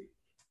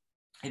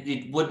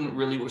 It wouldn't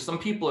really, some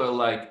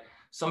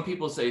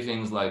people say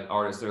things like,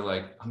 artists, they're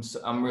like,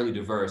 I'm really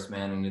diverse,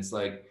 man. And it's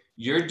like,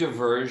 your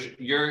diverseness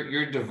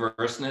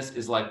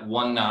is like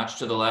one notch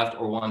to the left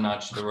or one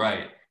notch to the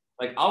right.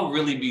 Like, I'll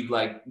really be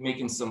like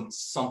making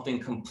something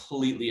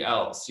completely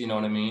else, you know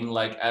what I mean?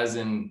 Like, as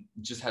in,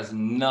 just has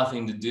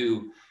nothing to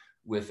do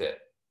with it.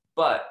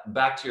 But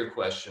back to your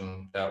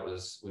question, that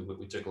was,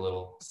 we took a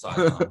little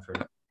sideline for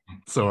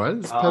it's all right.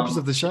 It's the purpose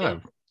of the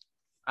show.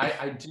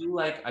 I do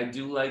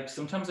like,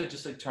 sometimes I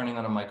just like turning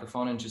on a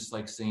microphone and just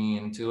like singing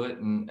into it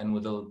and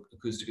with an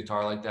acoustic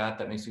guitar like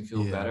that makes me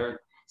feel better.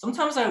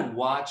 Sometimes I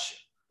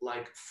watch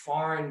like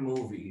foreign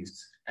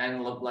movies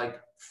and like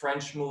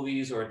French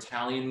movies or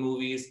Italian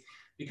movies,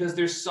 because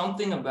there's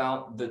something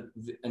about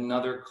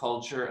another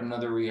culture,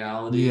 another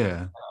reality. Yeah.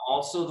 And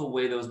also the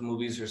way those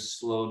movies are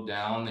slowed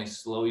down, they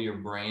slow your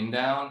brain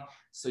down.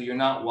 So you're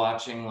not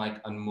watching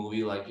like a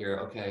movie like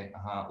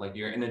like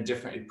you're in a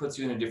different, it puts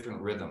you in a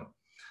different rhythm.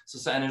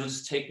 And it'll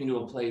just take me to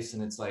a place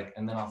and it's like,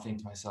 and then I'll think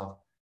to myself, I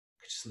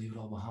could just leave it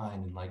all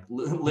behind and like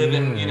live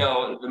in, you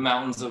know, the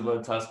mountains of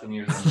Tuscany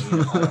or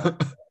something.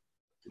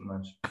 Too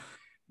much.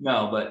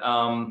 No, but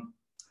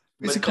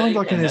it's kind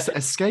of like an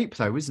escape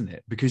though, isn't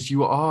it? Because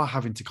you are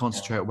having to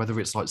concentrate, whether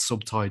it's like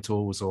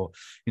subtitles or,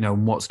 you know,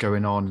 what's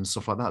going on and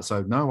stuff like that.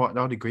 So no,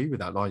 I'd agree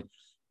with that. Like,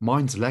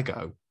 mine's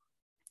Lego.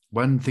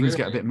 When things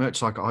get a bit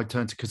much, like I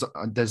turn to, because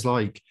there's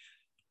like,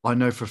 I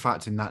know for a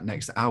fact in that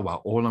next hour,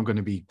 all I'm going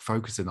to be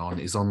focusing on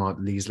is on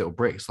like these little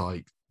bricks.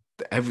 Like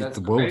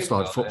the world's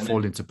like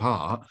falling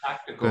apart.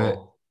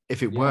 But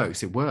if it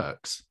works, it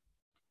works.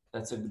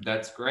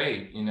 That's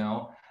great, you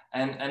know.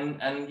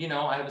 And you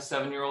know, I have a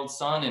 7-year-old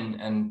son,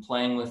 and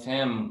playing with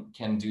him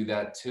can do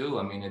that too.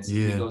 I mean,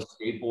 he goes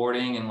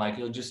skateboarding and like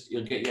he'll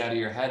get you out of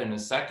your head in a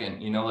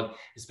second, you know, like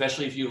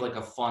especially if you have like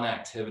a fun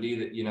activity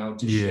that, you know,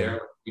 to share,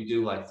 like we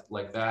do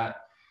like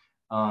that.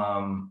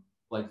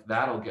 Like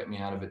that'll get me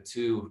out of it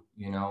too,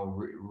 you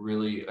know,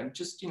 really, and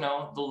just, you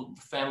know,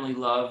 the family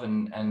love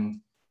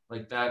and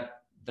like that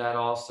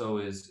also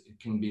it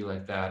can be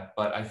like that.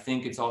 But I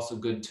think it's also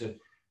good to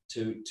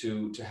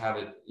have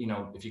it, you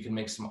know, if you can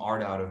make some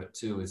art out of it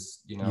too, is,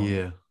 you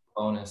know,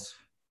 bonus.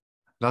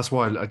 That's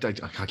why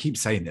I keep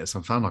saying this.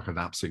 I sound like an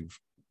absolute,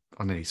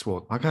 I nearly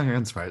swore. I can't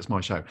answer it. It's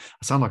my show. I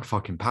sound like a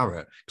fucking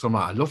parrot because I'm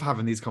like, I love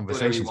having these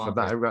conversations for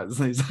that. Right?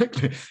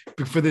 Exactly.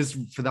 But for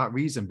that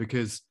reason,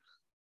 because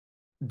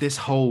this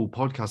whole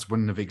podcast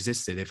wouldn't have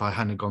existed if I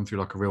hadn't gone through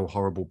like a real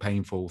horrible,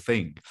 painful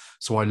thing.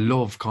 So I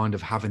love kind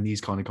of having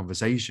these kind of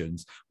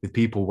conversations with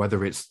people,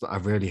 whether it's a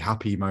really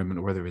happy moment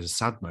or whether it's a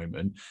sad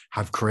moment,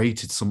 have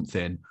created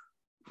something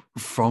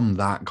from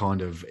that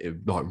kind of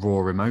like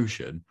raw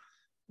emotion.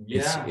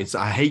 Yeah. It's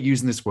I hate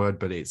using this word,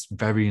 but it's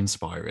very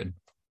inspiring.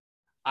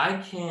 I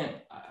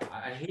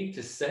hate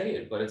to say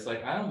it, but it's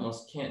like I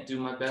almost can't do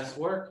my best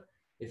work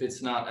if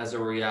it's not as a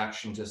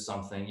reaction to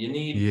something.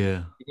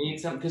 Yeah. You need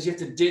something, because you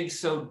have to dig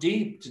so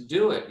deep to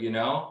do it, you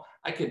know?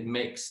 I could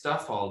make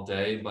stuff all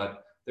day,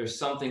 but there's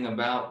something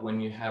about when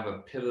you have a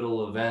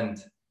pivotal event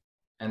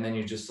and then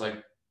you're just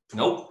like,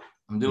 nope,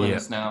 I'm doing Yeah.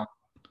 this now.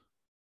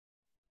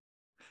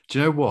 Do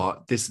you know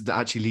what? This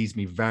actually leads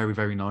me very,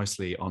 very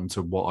nicely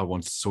onto what I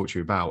wanted to talk to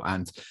you about.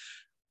 And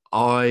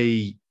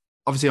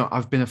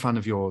I've been a fan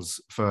of yours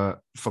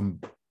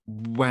from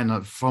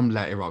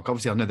Let It Rock.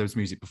 Obviously, I know there was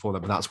music before that,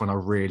 but that's when I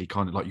really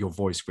kind of like your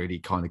voice really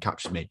kind of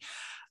captured me.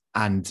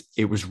 And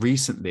it was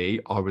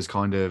recently, I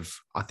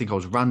think I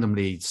was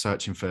randomly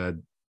searching for,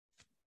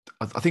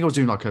 I think I was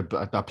doing like a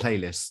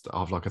playlist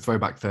of like a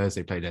Throwback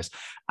Thursday playlist.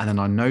 And then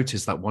I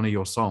noticed that one of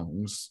your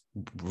songs,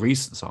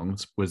 recent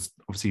songs, was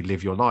obviously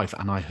Live Your Life.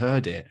 And I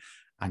heard it.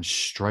 And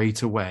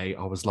straight away,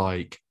 I was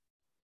like,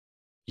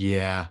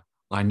 yeah,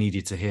 I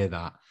needed to hear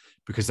that,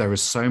 because there are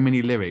so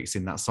many lyrics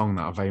in that song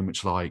that are very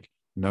much like,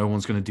 no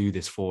one's going to do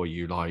this for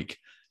you. Like,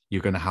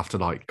 you're going to have to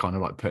like kind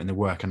of like put in the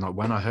work. And like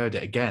when I heard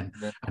it again,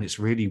 and it's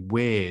really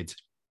weird,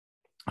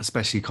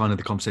 especially kind of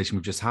the conversation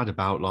we've just had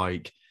about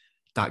like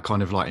that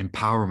kind of like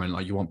empowerment,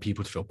 like you want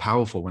people to feel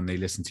powerful when they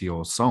listen to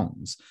your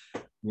songs.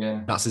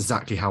 Yeah. That's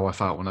exactly how I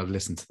felt when I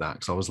listened to that.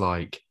 Because I was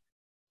like,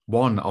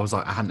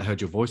 I hadn't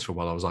heard your voice for a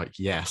while. I was like,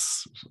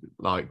 yes,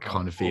 like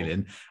kind of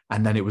feeling.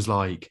 And then it was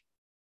like,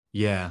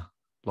 yeah,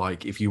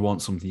 like if you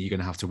want something, you're going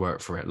to have to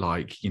work for it.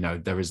 Like, you know,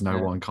 there is no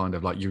one kind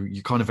of like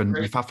you kind of,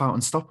 you felt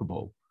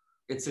unstoppable.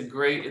 It's a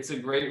great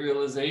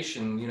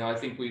realization. You know, I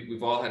think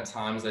we've all had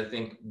times, I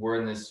think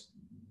we're in this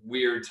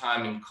weird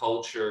time in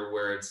culture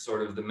where it's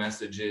sort of the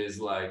message is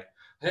like,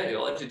 hey,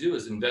 all you have to do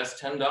is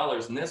invest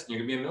 $10 in this and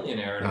you're gonna be a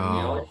millionaire. And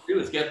all you have to do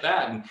is get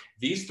that. And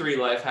these 3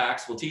 life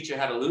hacks will teach you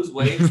how to lose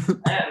weight.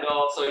 And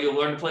also you'll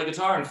learn to play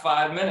guitar in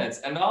 5 minutes.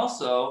 And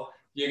also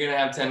you're gonna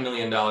have $10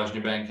 million in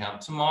your bank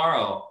account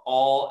tomorrow.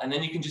 And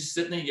then you can just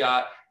sit in a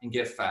yacht and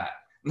get fat.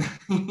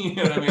 You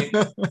know what I mean?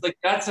 Like,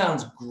 that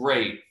sounds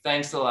great.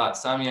 Thanks a lot.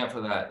 Sign me up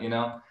for that, you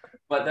know?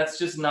 But that's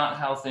just not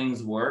how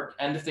things work.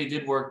 And if they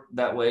did work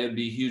that way, it'd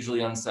be hugely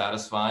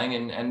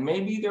unsatisfying. And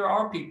maybe there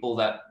are people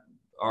that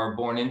are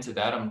born into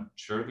that. I'm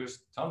sure there's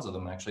tons of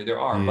them, actually. There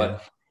are. Yeah.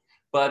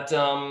 But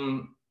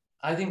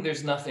I think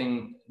there's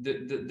nothing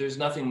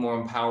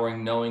more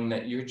empowering knowing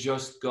that you're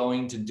just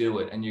going to do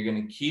it and you're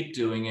going to keep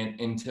doing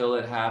it until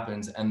it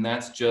happens. And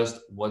that's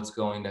just what's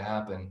going to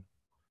happen.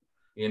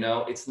 You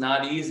know, it's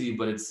not easy,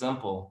 but it's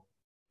simple.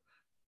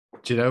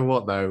 Do you know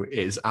what though?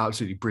 It's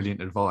absolutely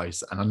brilliant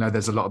advice. And I know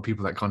there's a lot of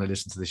people that kind of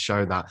listen to this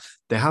show that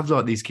they have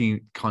like these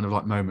key kind of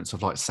like moments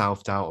of like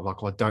self-doubt of like,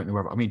 oh, I don't know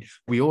where, I mean,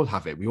 we all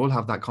have it. We all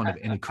have that kind of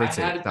inner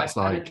critic that's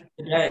like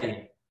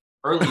today,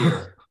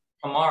 earlier,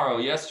 tomorrow,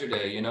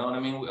 yesterday, you know what I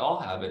mean? We all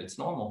have it. It's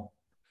normal.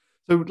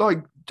 So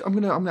like, I'm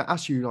gonna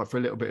ask you like for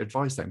a little bit of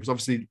advice then, because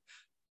obviously,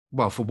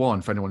 well, for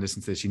one, for anyone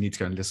listening to this, you need to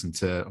go and listen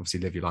to obviously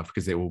Live Your Life,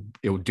 because it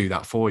will do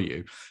that for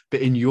you.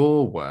 But in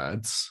your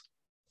words,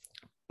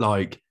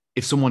 like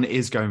if someone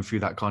is going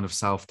through that kind of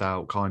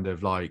self-doubt kind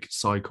of like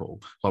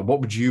cycle, like what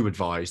would you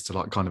advise to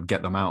like kind of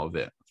get them out of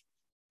it?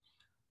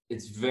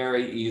 It's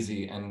very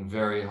easy and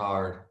very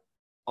hard.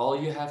 All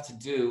you have to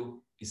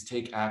do is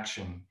take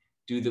action.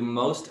 Do the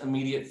most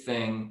immediate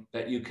thing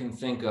that you can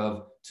think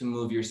of to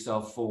move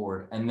yourself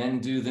forward, and then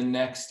do the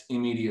next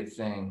immediate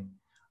thing.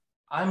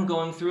 I'm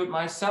going through it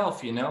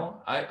myself, you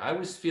know. I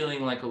was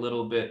feeling like a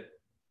little bit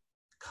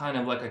kind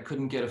of like I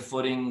couldn't get a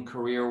footing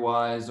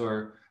career-wise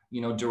or,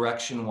 you know,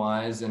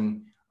 direction-wise,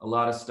 and a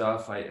lot of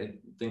stuff. I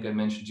think I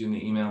mentioned you in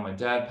the email, my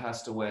dad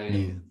passed away,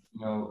 and,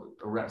 you know,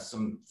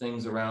 some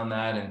things around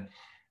that.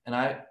 And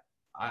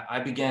I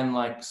began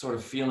like sort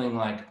of feeling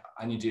like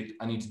I need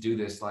to do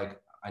this. Like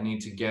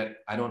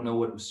I don't know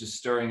what was just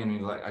stirring in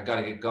me. Like I got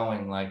to get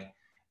going. Like,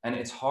 and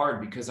it's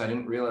hard because I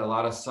didn't realize a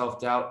lot of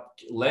self-doubt,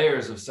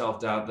 layers of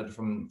self-doubt that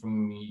from,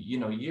 you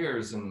know,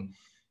 years. And,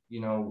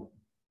 you know,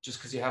 just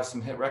because you have some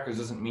hit records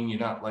doesn't mean you're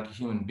not like a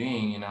human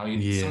being, you know.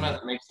 Sometimes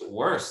it makes it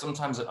worse.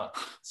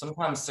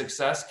 Sometimes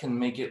success can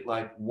make it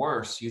like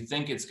worse. You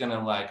think it's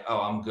gonna like,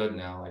 oh, I'm good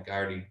now, like I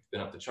already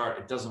been up the chart.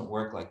 It doesn't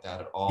work like that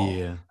at all.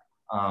 Yeah.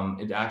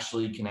 It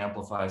actually can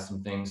amplify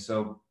some things.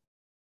 So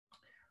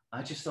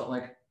I just felt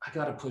like I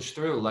got to push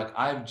through. Like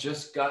I've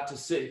just got to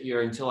sit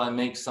here until I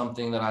make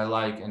something that I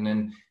like, and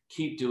then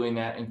keep doing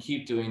that and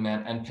keep doing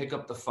that, and pick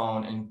up the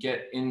phone and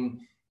get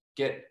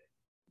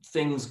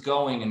things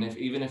going. And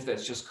even if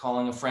that's just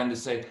calling a friend to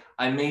say,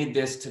 I made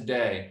this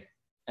today,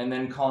 and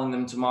then calling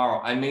them tomorrow,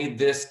 I made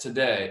this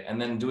today, and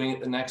then doing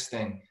it the next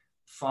thing.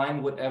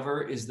 Find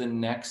whatever is the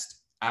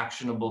next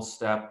actionable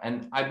step.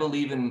 And I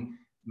believe in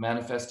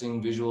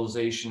manifesting,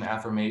 visualization,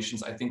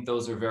 affirmations. I think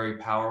those are very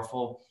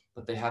powerful,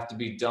 but they have to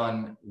be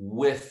done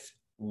with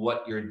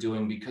what you're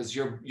doing, because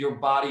your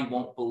body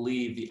won't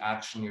believe the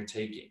action you're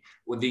taking,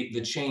 or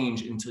the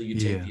change, until you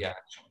take the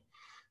action.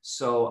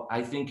 So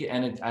I think,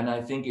 and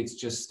I think it's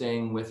just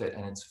staying with it,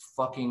 and it's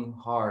fucking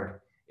hard.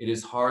 It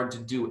is hard to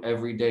do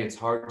every day. It's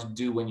hard to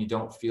do when you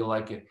don't feel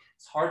like it.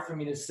 It's hard for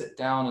me to sit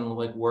down and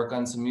like work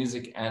on some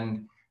music.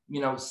 And,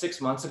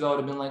 6 months ago, I'd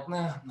have been like,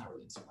 nah, I'm not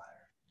really inspired.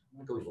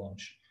 I'm gonna go eat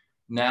lunch.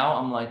 Now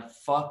I'm like,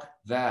 fuck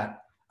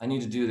that. I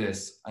need to do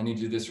this. I need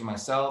to do this for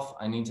myself.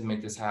 I need to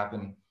make this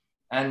happen.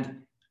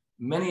 And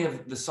many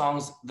of the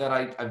songs that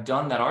I've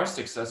done that are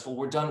successful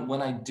were done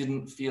when I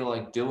didn't feel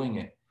like doing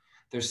it.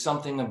 There's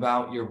something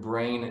about your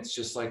brain. It's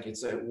just like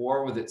it's at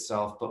war with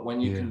itself. But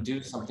when you can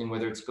do something,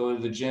 whether it's go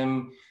to the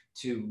gym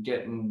to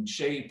get in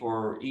shape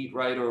or eat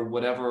right or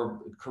whatever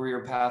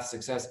career path,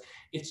 success,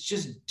 it's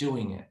just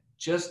doing it.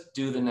 Just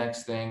do the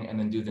next thing and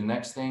then do the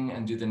next thing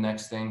and do the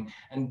next thing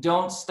and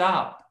don't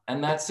stop.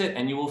 And that's it.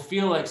 And you will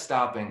feel like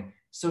stopping.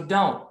 So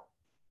don't.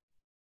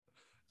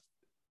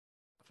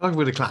 I'm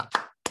going to clap.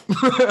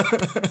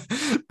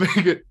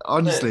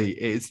 Honestly,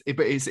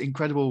 it's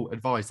incredible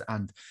advice.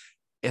 And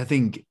I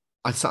think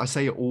I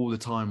say it all the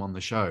time on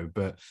the show,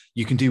 but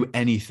you can do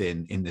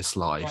anything in this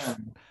life.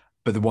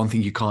 But the one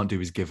thing you can't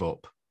do is give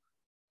up.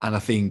 And I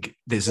think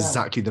this is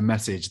exactly the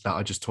message that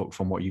I just took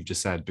from what you've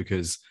just said,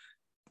 because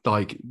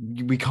like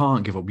we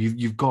can't give up.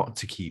 You've got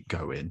to keep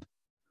going.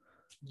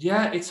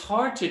 Yeah, it's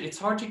hard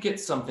to get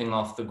something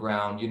off the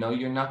ground.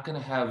 You're not going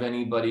to have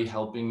anybody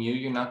helping you.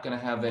 You're not going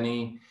to have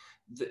any.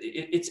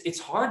 It's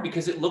hard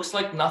because it looks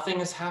like nothing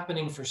is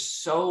happening for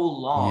so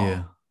long.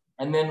 Yeah.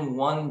 And then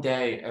one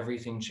day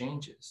everything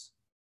changes.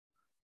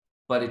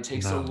 But it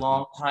takes a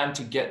long time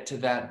to get to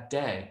that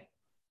day.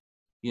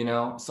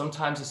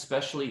 Sometimes,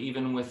 especially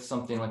even with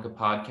something like a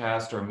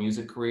podcast or a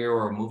music career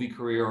or a movie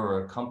career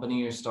or a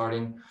company you're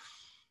starting,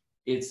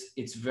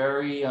 it's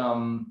very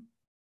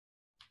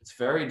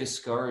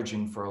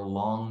discouraging for a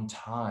long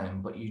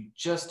time, but you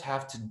just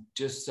have to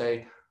just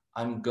say,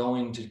 I'm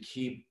going to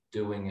keep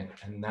doing it.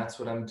 And that's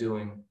what I'm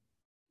doing.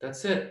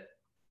 That's it.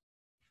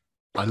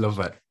 I love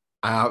it.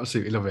 I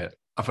absolutely love it.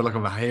 I feel like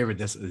I'm hearing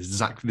this at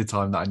exactly the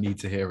time that I need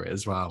to hear it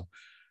as well.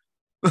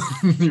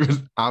 You're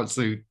an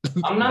absolute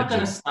I'm not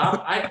going to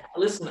stop. I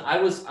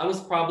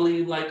was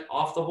probably like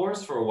off the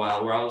horse for a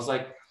while where I was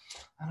like,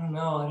 I don't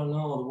know.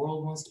 The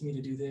world wants me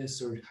to do this,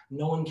 or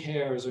no one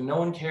cares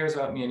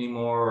about me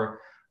anymore. Or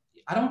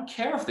I don't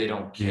care if they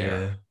don't care.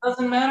 Yeah. It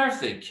doesn't matter if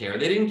they care.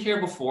 They didn't care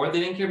before. They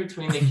didn't care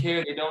between. They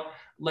care. They don't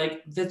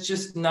like. That's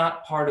just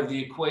not part of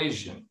the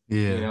equation.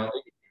 Yeah.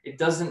 It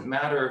doesn't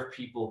matter if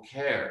people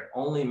care. It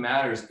only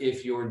matters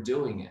if you're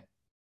doing it.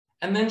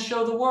 And then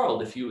show the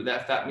world if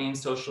that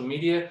means social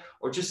media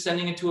or just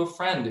sending it to a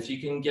friend. If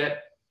you can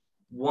get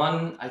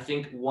one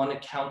friend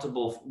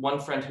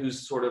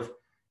who's sort of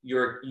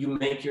you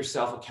make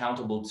yourself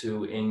accountable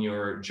to in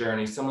your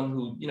journey, someone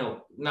who,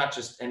 not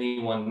just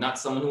anyone, not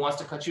someone who wants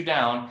to cut you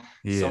down,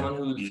 someone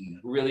who's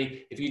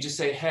really, if you just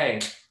say, hey,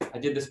 I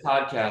did this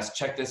podcast,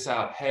 check this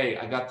out. Hey,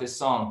 I got this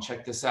song,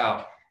 check this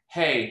out.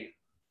 Hey,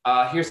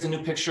 here's the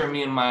new picture of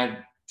me in my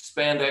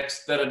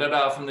spandex,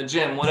 from the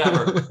gym,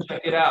 whatever,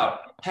 check it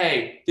out.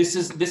 Hey, this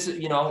is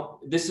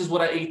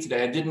what I ate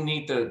today. I didn't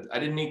eat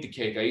the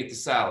cake. I ate the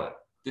salad.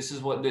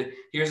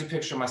 Here's a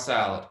picture of my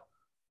salad.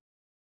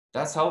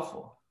 That's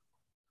helpful.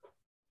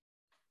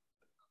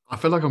 I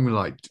feel like I'm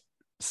gonna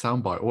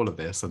soundbite all of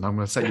this, and I'm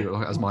gonna set you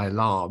as my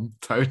alarm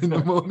tone in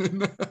the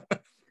morning.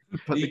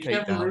 Put the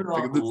cake down.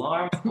 Rudolf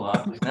alarm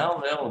clock is now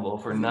available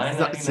for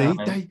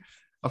 $9.99. See,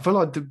 I feel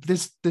like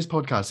this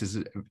podcast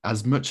is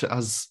as much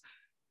as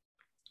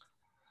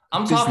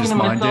I'm talking to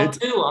myself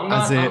too.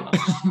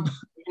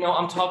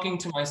 I'm talking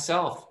to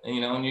myself.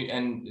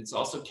 And it's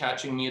also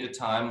catching me at a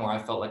time where I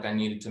felt like I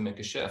needed to make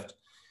a shift.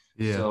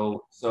 Yeah.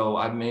 So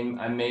we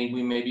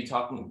may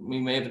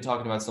have been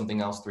talking about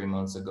something else 3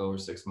 months ago or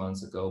 6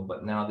 months ago,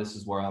 but now this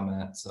is where I'm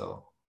at.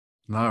 So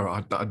no,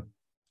 I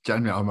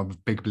generally, I'm a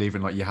big believer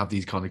in you have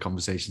these kind of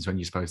conversations when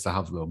you're supposed to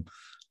have them.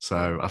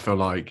 So I feel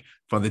like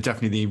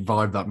definitely the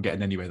vibe that I'm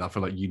getting anyway, I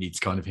feel like you need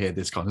to kind of hear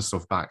this kind of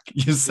stuff back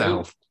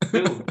yourself.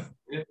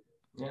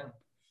 Yeah.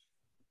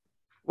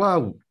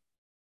 Well,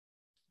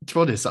 to be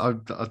honest,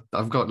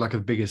 I've got the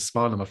biggest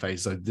smile on my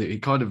face, so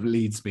it kind of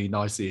leads me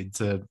nicely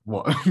into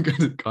what I'm going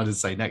to kind of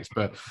say next.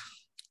 But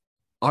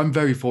I'm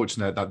very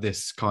fortunate that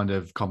this kind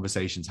of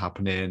conversation's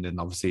happening, and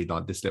obviously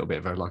this little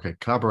bit of a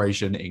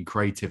collaboration in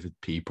creative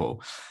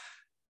people.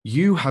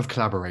 You have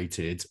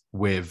collaborated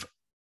with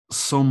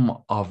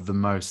some of the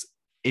most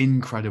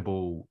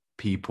incredible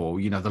people,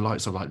 the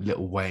likes of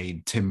Lil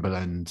Wayne,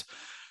 Timbaland,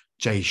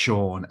 Jay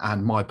Sean,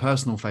 and my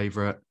personal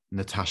favorite,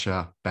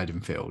 Natasha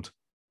Bedingfield.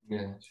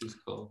 Yeah, she's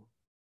cool.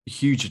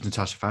 Huge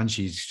Natasha fan.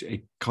 She's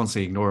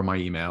constantly ignoring my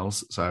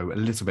emails, so a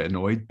little bit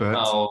annoyed, but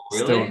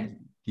really?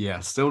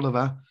 Still love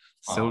her.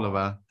 Love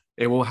her.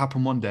 It will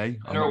happen one day.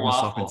 I'm not going to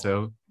stop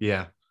until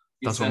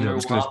that's what I'm doing. I'm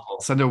just going to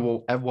send her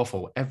a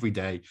waffle every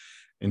day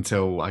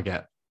until I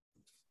get.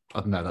 I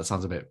don't know. That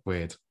sounds a bit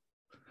weird.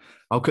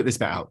 I'll cut this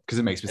bit out because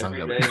it makes me sound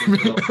a little bit.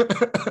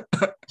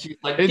 She's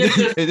like,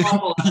 get this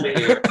waffle out of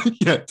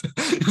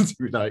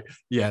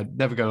here.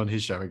 Never go on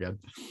his show again.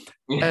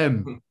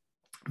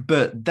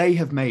 But they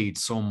have made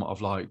some of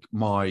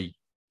my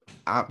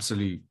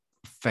absolute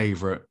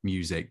favorite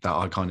music that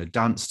I kind of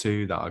dance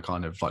to, that I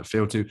kind of like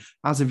feel to,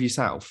 as of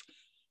yourself.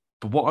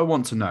 But what I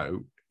want to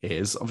know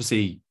is,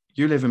 obviously,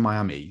 you live in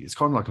Miami. It's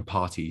kind of like a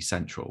party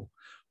central.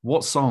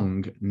 What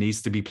song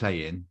needs to be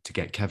playing to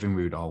get Kevin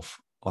Rudolf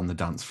on the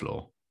dance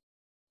floor?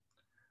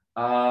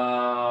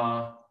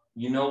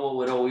 You know what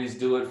would always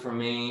do it for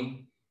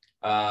me?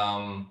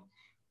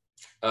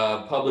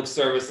 Public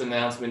service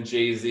announcement,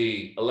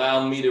 Jay-Z.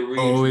 Allow me to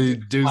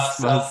reintroduce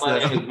myself. My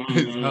name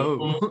is you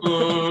know,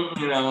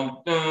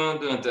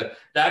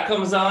 that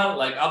comes on,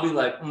 like I'll be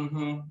like,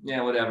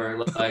 yeah, whatever.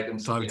 Like I'm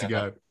time to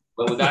go.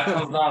 But when that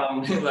comes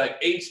on, I'm like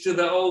H to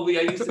the O V.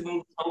 I used to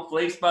move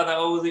snowflakes by the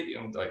O Z.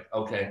 I'm like,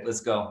 okay,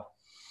 let's go.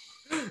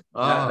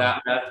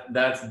 That'll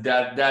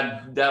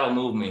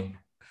move me.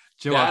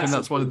 Do you know what? I think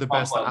that's one of the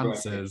best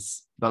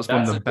answers. That's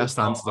one of the best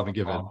answers I've been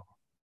given.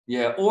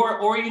 Yeah,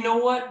 or you know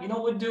what? You know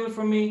what would do it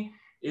for me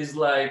is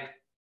like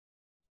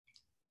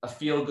a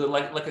feel good,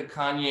 like a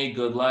Kanye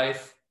Good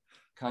Life,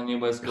 Kanye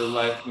West Good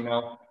Life. You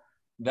know,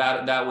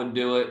 that would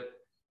do it.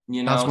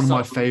 You know, that's one of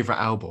my favorite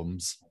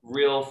albums.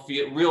 Real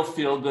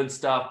feel good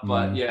stuff,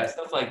 but yeah,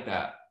 stuff like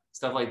that.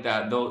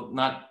 Though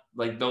not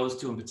like those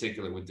two in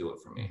particular would do it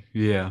for me.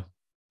 Yeah.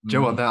 Do you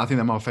know what? I think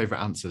they're my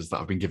favorite answers that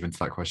I've been given to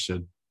that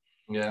question.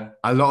 Yeah.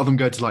 A lot of them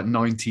go to like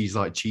 90s,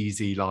 like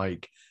cheesy,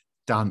 like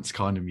dance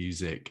kind of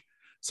music.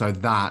 So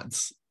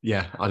that's,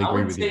 yeah, I'd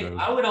agree with you.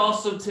 I would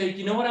also take,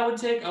 you know what I would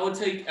take? I would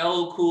take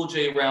LL Cool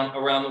J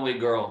Around the Way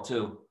Girl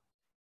too.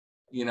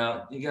 You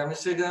know, you got me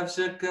shook up,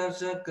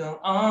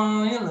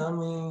 oh, you love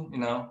me, you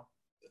know.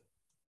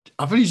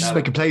 I think you just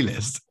make a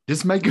playlist.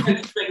 Just make a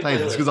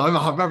playlist because I'm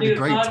having a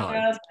great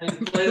time.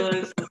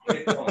 Playlist,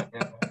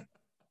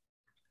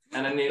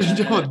 and I need,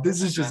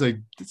 this is just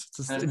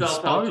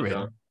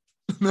inspiring.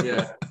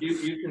 Yeah,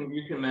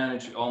 you can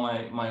manage all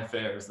my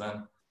affairs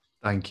then.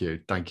 Thank you.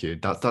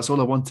 That's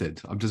all I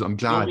wanted. I'm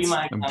glad.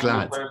 I'm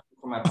glad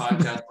for my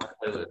podcast, my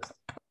playlist.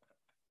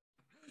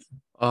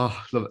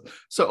 Oh, love it.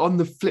 So on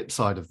the flip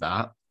side of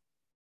that,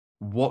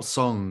 what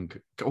song?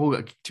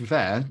 Well, to be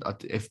fair,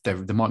 if there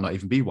might not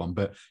even be one,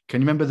 but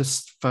can you remember the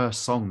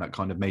first song that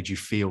kind of made you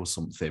feel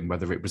something?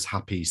 Whether it was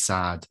happy,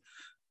 sad,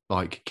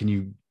 like can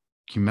you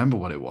remember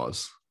what it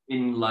was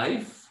in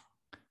life?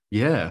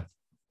 Yeah,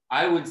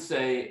 I would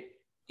say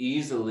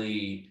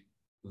easily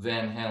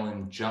Van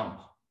Halen Jump.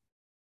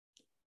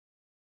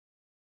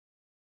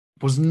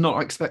 Was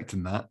not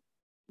expecting that.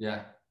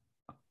 Yeah,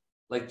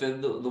 like the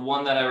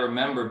one that I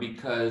remember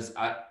because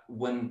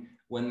when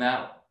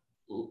that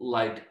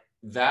like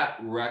that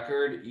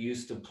record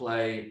used to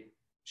play.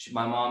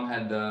 My mom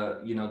had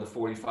the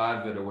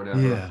 45 of it or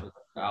whatever, the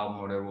album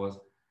or whatever it was.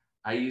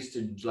 I used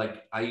to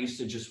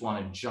just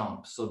want to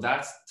jump. So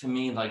that's to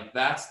me like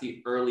that's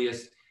the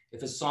earliest.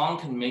 If a song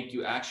can make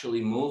you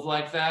actually move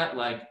like that,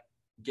 like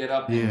get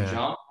up and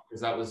jump,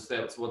 because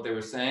that's what they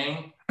were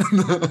saying.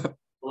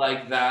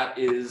 Like that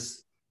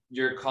is,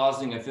 you're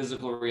causing a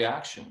physical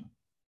reaction.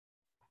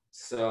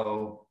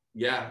 So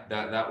yeah,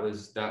 that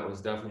was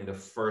definitely the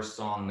first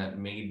song that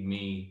made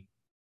me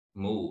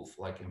move,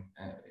 like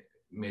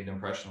made an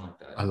impression like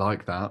that. I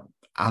like that.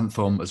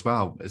 Anthem as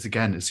well. As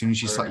soon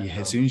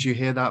as you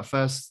hear that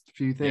first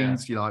few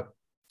things, you're like,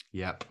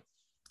 yep,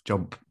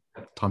 jump,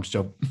 time to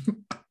jump.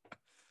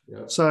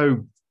 Yeah.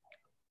 So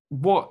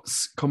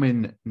what's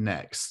coming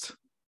next?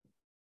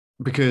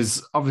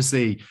 Because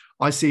obviously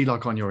I see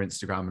like on your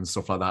Instagram and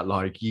stuff like that,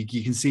 like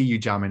you can see you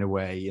jamming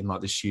away in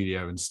like the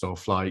studio and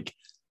stuff. Like,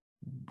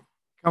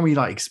 can we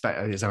like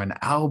expect, is there an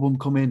album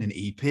coming, an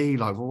EP?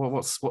 Like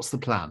what's the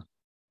plan?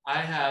 I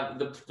have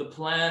the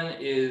plan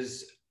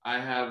is I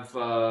have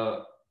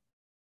a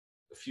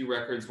few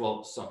records.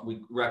 Well,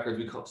 we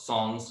call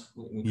songs.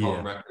 We call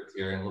them records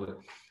here in a little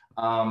bit.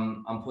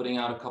 I'm putting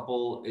out a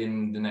couple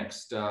in the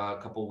next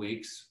couple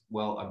weeks.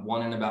 Well,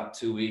 one in about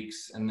 2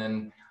 weeks, and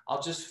then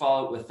I'll just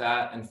follow it with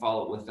that and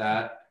follow it with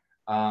that.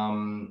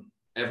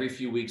 Every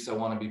few weeks, I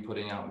want to be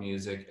putting out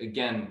music.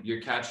 Again,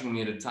 you're catching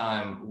me at a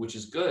time, which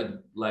is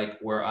good. Like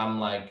where I'm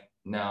like,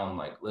 now I'm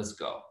like, let's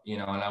go,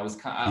 And I was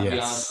I'll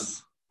be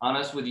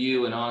honest with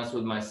you and honest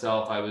with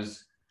myself. I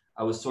was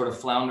sort of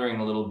floundering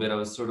a little bit. I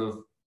was sort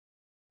of,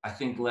 I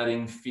think,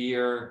 letting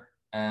fear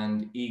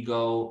and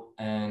ego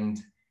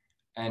and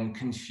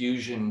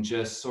confusion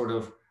just sort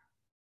of,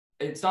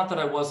 it's not that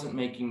I wasn't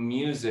making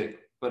music,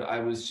 but I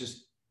was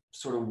just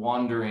sort of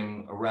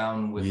wandering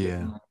around with it.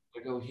 And I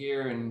go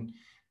here and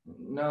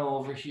no,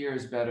 over here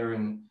is better.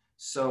 And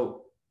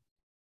so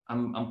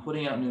I'm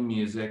putting out new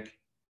music,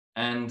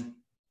 and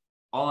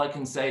all I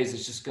can say is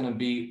it's just going to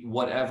be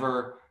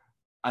whatever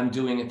I'm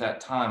doing at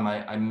that time.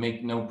 I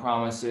make no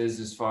promises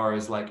as far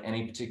as like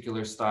any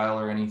particular style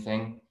or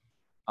anything.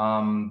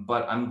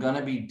 But I'm going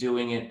to be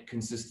doing it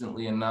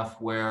consistently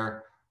enough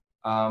where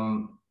I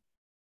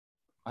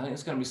think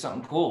it's going to be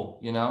something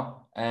cool,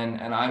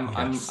 and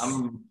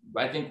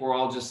I think we're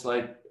all just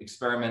like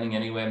experimenting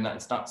anyway.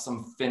 It's not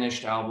some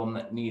finished album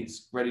that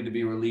needs ready to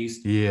be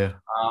released. Yeah.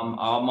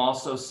 I'm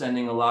also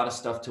sending a lot of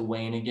stuff to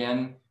Wayne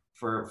again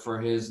for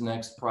his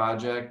next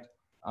project.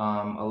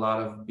 a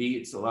lot of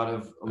beats, a lot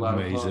of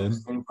Amazing.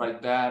 hooks, things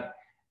like that.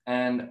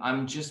 And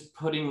I'm just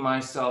putting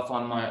myself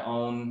on my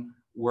own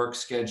work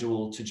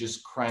schedule to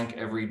just crank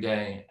every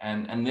day.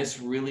 And this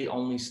really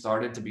only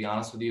started, to be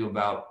honest with you,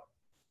 about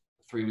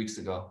 3 weeks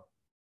ago.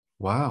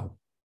 Wow.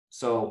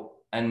 So,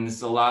 and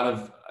it's a lot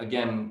of,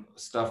 again,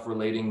 stuff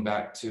relating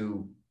back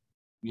to,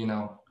 you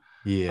know,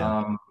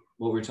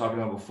 what we were talking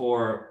about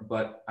before,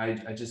 but I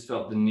just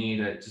felt the need,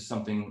 just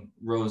something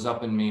rose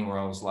up in me where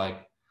I was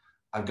like,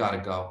 I've got to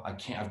go. I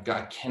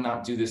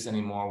cannot do this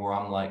anymore, where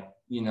I'm like,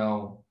 you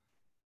know,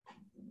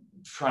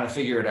 trying to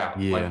figure it out,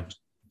 like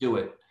do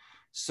it.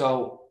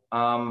 So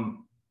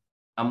I'm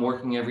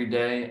working every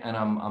day, and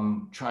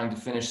I'm trying to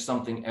finish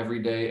something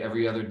every day,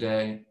 every other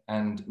day,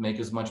 and make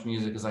as much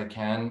music as I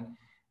can.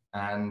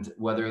 And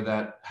whether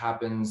that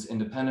happens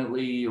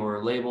independently or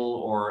a label,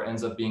 or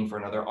ends up being for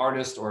another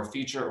artist or a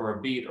feature or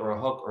a beat or a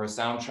hook or a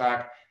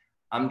soundtrack,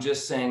 I'm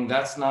just saying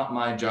that's not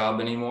my job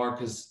anymore,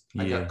 because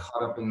I got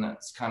caught up in that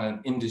kind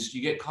of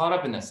industry. You get caught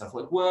up in that stuff,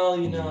 like, well,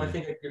 you know, I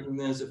think I could do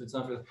this if it's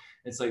not for.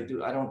 It's like,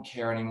 dude, I don't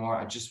care anymore.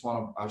 I just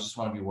want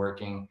to be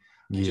working.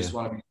 I just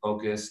want to be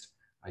focused.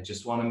 I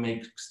just want to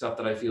make stuff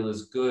that I feel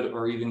is good,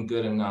 or even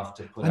good enough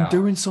to put out. And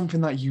doing something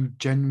that you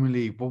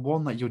genuinely, well,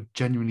 one, that you're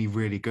genuinely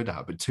really good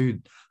at, but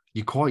two,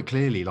 you quite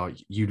clearly, like,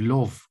 you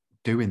love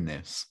doing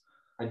this.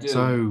 I do.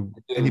 So,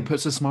 and it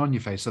puts a smile on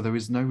your face. So there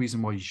is no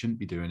reason why you shouldn't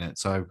be doing it.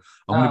 So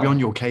I'm going to be on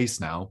your case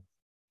now.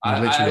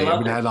 Literally, I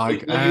love it.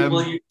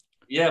 Like,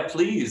 yeah,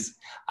 please.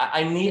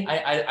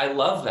 I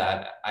love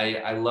that.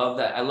 I love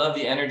that. I love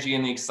the energy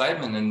and the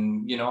excitement.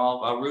 And, you know,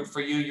 I'll root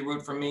for you. You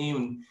root for me,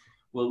 and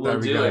we'll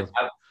do it.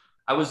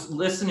 I was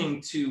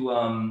listening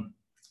to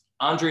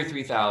Andre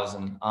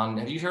 3000 on.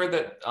 Have you heard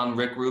that on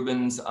Rick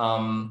Rubin's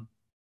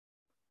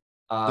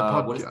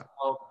what is it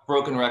called?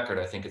 Broken Record,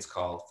 I think it's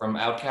called, from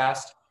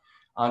Outkast,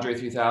 Andre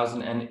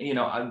 3000. And, you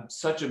know, I'm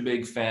such a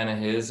big fan of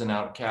his and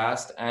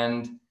Outkast,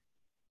 and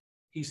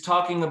he's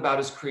talking about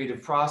his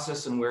creative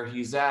process and where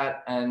he's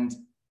at. And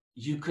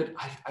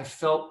I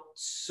felt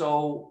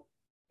so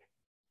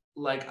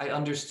like I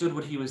understood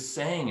what he was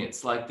saying.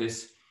 It's like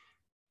this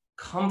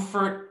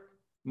comfort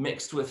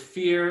mixed with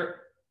fear,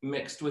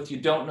 mixed with you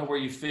don't know where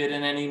you fit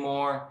in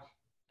anymore,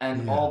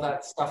 and all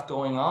that stuff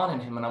going on in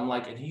him. And I'm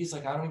like, and he's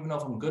like, I don't even know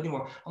if I'm good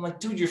anymore. I'm like,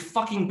 dude, you're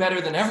fucking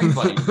better than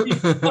everybody. What are you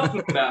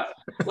talking about?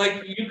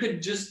 Like, you could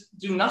just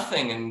do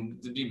nothing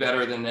and be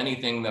better than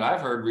anything that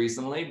I've heard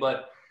recently.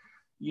 But,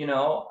 you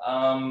know,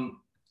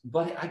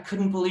 but I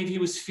couldn't believe he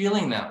was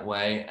feeling that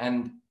way.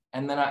 And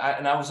then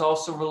I was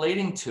also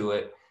relating to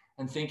it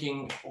and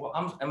thinking,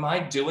 well, am I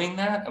doing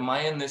that? Am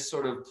I in this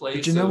sort of place?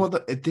 But you know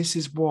what? This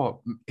is what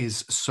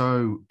is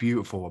so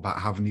beautiful about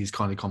having these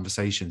kind of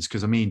conversations.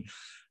 Because I mean,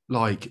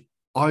 like,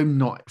 I'm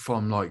not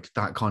from like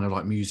that kind of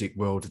like music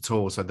world at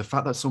all. So the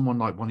fact that someone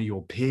like one of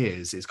your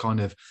peers is kind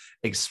of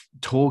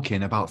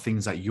talking about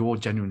things that you're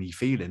genuinely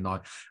feeling,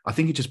 like, I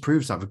think it just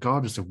proves that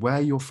regardless of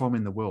where you're from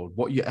in the world,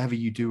 whatever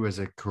you do as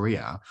a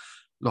career,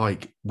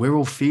 like, we're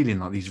all feeling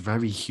like these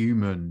very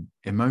human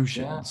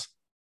emotions.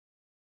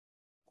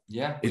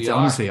 Yeah, it's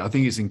honestly, I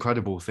think it's an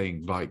incredible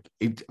thing. Like,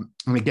 and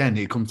again,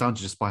 it comes down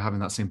to just by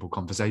having that simple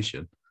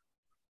conversation.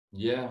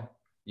 Yeah.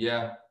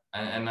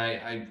 And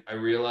I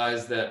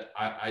realized that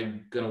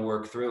I'm gonna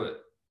work through it,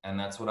 and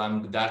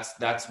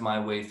that's my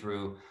way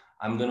through.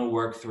 I'm gonna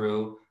work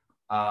through.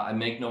 I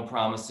make no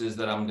promises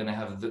that I'm gonna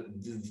have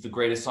the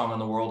greatest song in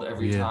the world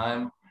every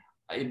time.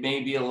 It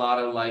may be a lot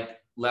of like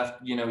left,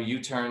 you know,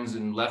 U-turns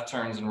and left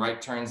turns and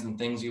right turns and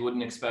things you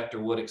wouldn't expect or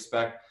would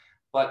expect,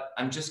 but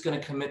I'm just gonna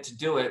commit to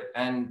do it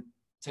and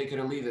take it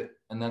or leave it,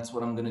 and that's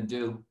what I'm gonna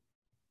do.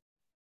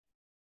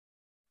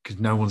 Because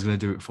no one's gonna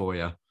do it for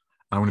you.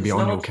 I want to be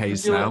on your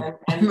case now.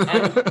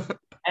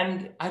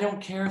 And I don't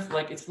care if,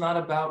 like, it's not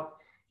about,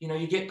 you know,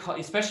 you get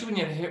caught, especially when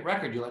you have a hit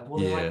record, you're like, well,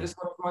 they like this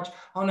one so much.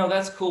 Oh no,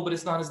 that's cool, but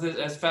it's not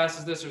as fast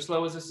as this, or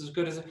slow as this, as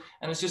good as it.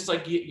 And it's just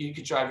like, you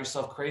could drive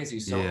yourself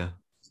crazy. So this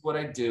is what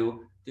I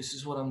do. This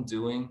is what I'm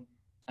doing.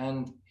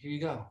 And here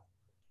you go.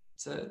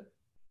 That's it.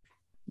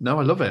 No,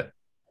 I love it.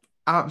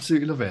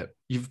 Absolutely love it.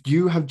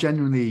 You have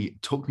genuinely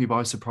took me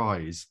by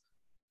surprise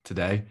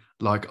today.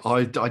 Like,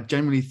 I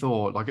genuinely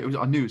thought, like,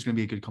 I knew it was going to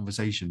be a good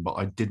conversation, but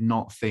I did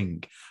not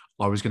think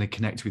I was going to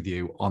connect with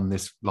you on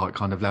this like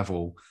kind of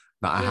level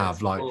that I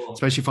have, like, cool.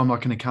 Especially from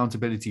like an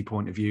accountability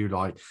point of view,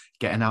 like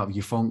getting out of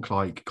your funk,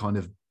 like kind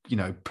of, you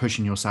know,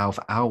 pushing yourself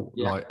out,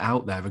 like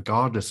out there,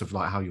 regardless of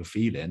like how you're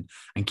feeling,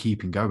 and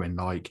keeping going.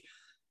 Like,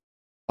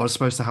 I was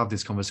supposed to have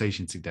this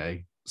conversation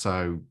today,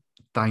 so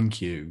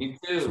thank you. Me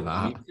too. For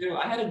that. Me too.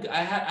 I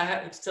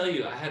had to tell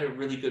you, I had a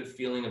really good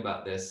feeling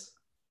about this.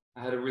 I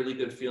had a really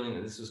good feeling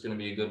that this was going to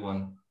be a good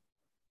one.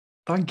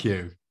 Thank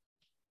you.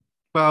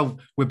 Well,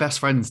 we're best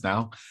friends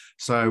now,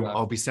 so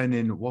I'll be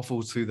sending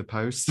Waffle to the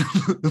post.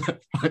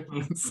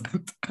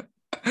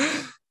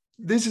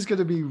 This is going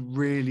to be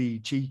really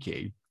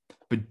cheeky,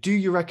 but do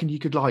you reckon you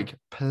could like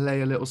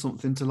play a little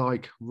something to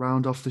like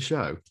round off the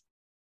show?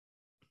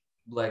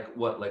 Like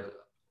what?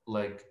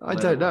 Like I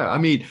don't know. I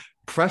mean,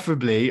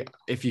 Preferably,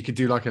 if you could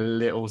do like a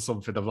little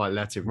something of like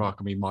Let It Rock.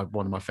 I mean,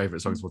 one of my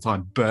favorite songs of all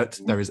time, but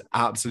there is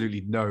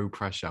absolutely no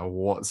pressure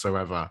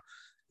whatsoever.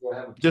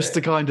 Just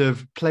to kind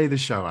of play the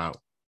show out.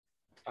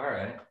 All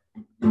right.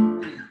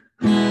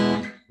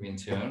 We in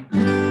tune?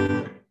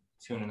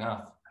 Tune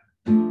enough.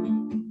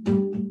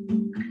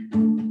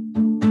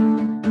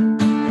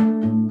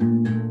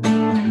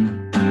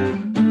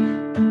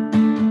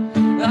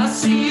 I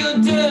see your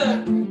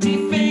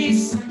dirty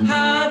face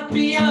hide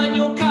behind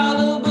your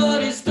collar,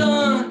 but it's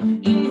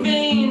done in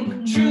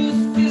vain.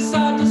 Truth is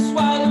hard to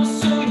swallow,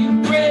 so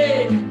you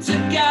pray to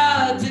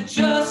God to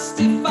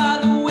justify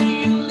the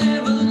way you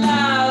live a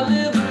lie,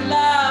 live a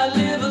lie,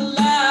 live a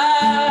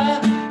lie.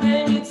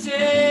 And you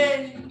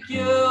take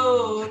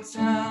your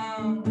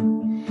time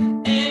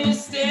and you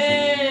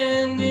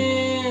stand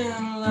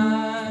in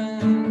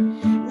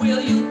line.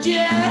 Will you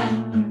get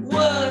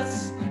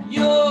what's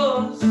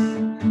yours?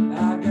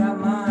 I got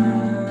mine.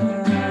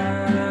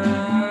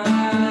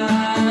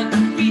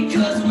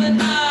 Because when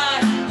I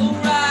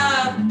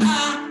arrive,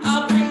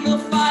 I'll bring the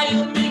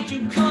fire, make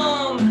you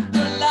come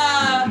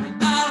alive.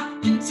 I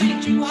can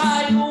take you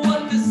higher,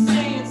 what the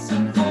saints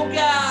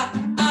forgot.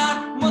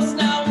 I must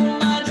now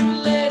remind you,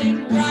 let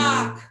it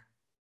rock.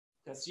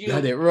 That's you.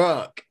 Let it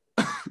rock.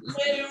 Let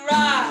it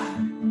rock.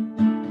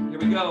 Here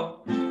we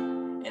go.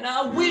 And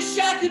I wish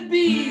I could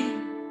be.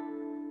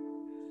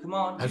 Come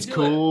on. As you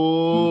do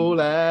cool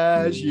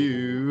as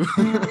you.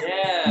 it.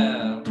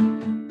 Yeah.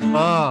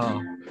 Ah.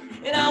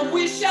 And I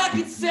wish I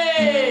could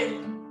say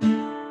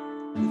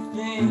the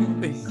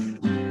things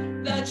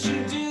that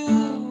you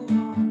do,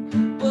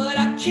 but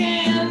I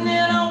can't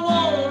and I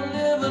won't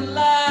live a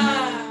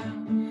lie.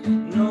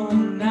 No,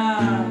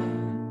 not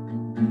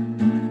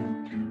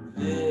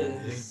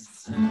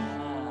this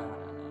time.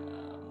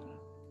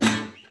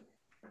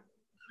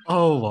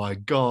 Oh my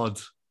God.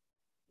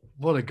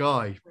 What a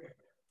guy.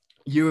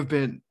 You have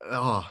been,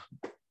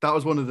 that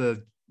was one of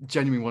the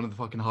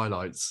fucking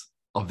highlights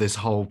of this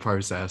whole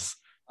process.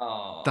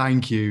 Oh,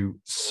 Thank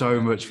you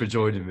so much for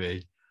joining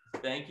me.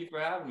 thank you for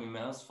having me,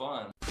 man. It was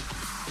fun.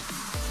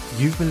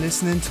 You've been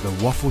listening to the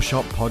Waffle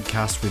Shop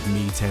podcast with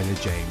me, Taylor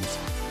James.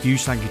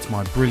 Huge thank you to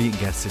my brilliant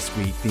guest this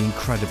week, the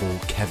incredible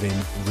Kevin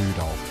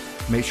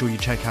Rudolf. Make sure you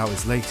check out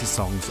his latest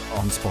songs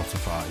on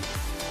Spotify.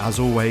 As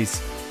always,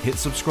 hit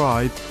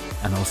subscribe,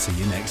 and I'll see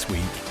you next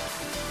week.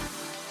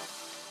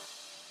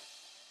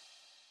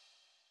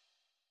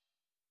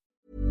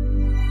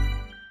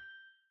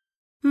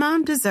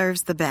 Mom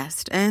deserves the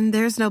best, and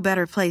there's no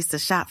better place to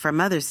shop for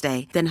Mother's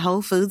Day than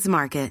Whole Foods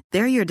Market.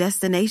 They're your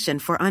destination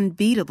for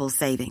unbeatable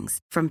savings,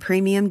 from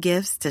premium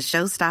gifts to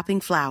show-stopping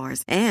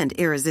flowers and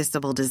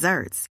irresistible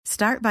desserts.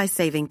 Start by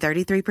saving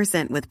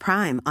 33% with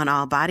Prime on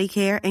all body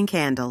care and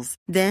candles.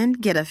 Then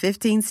get a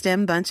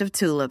 15-stem bunch of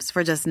tulips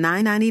for just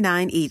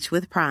 $9.99 each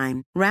with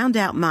Prime. Round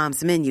out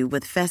Mom's menu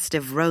with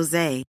festive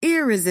rosé,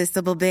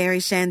 irresistible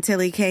berry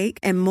chantilly cake,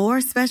 and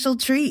more special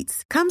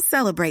treats. Come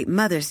celebrate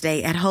Mother's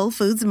Day at Whole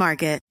Foods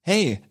Market.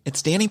 Hey,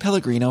 it's Danny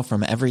Pellegrino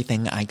from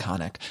Everything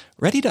Iconic.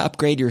 Ready to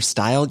upgrade your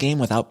style game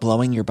without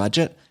blowing your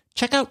budget?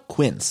 Check out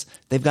Quince.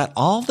 They've got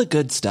all the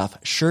good stuff,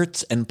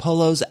 shirts and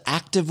polos,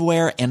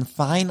 activewear, and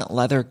fine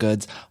leather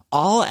goods,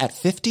 all at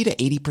 50 to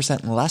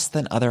 80% less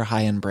than other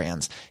high-end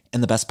brands.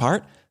 And the best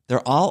part?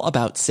 They're all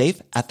about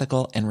safe,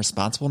 ethical, and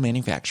responsible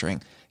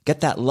manufacturing.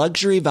 Get that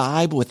luxury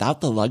vibe without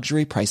the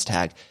luxury price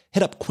tag.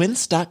 Hit up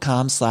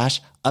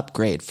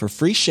quince.com/upgrade for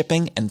free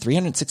shipping and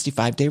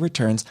 365-day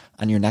returns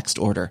on your next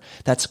order.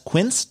 That's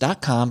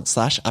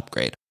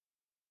quince.com/upgrade.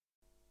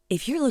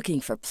 If you're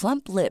looking for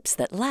plump lips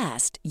that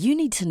last, you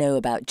need to know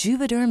about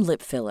Juvederm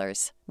lip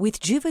fillers.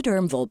 With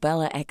Juvederm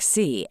Volbella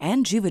XC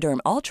and Juvederm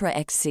Ultra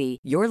XC,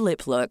 your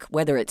lip look,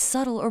 whether it's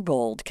subtle or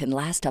bold, can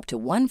last up to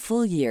 1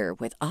 full year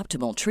with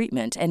optimal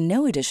treatment and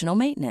no additional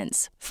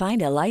maintenance.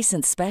 Find a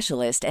licensed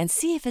specialist and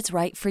see if it's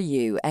right for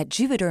you at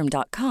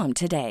Juvederm.com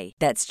today.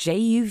 That's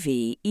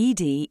JUVEDERM.com.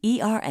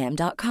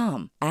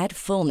 Add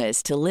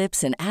fullness to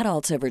lips in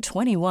adults over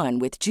 21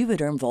 with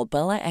Juvederm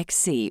Volbella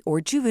XC or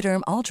Juvederm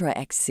Ultra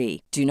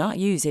XC. Do not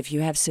use if you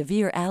have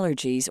severe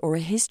allergies or a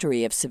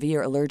history of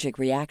severe allergic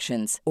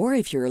reactions, or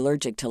if you're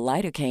allergic to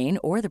lidocaine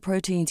or the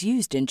proteins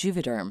used in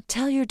Juvederm.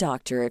 Tell your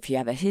doctor if you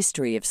have a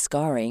history of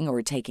scarring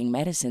or taking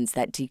medicines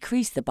that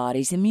decrease the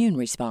body's immune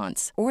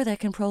response or that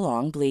can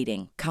prolong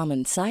bleeding.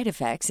 Common side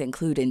effects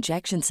include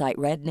injection site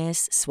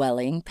redness,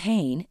 swelling,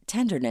 pain,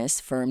 tenderness,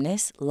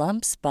 firmness,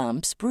 lumps,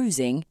 bumps,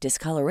 bruising,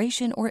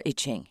 discoloration, or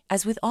itching.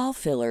 As with all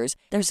fillers,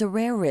 there's a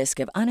rare risk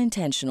of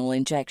unintentional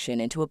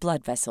injection into a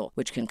blood vessel,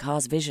 which can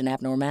cause vision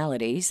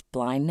abnormalities,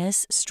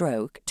 blindness,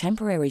 stroke,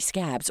 temporary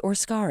scabs, or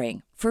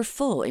scarring. For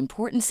full,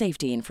 important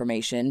safety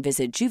information,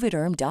 visit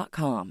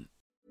Juvederm.com.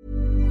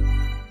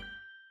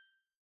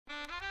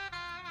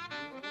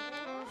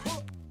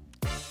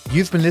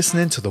 You've been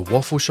listening to the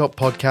Waffle Shop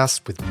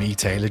podcast with me,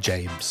 Taylor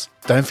James.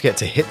 Don't forget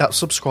to hit that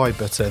subscribe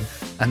button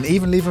and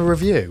even leave a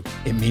review.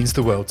 It means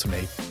the world to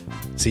me.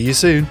 See you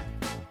soon.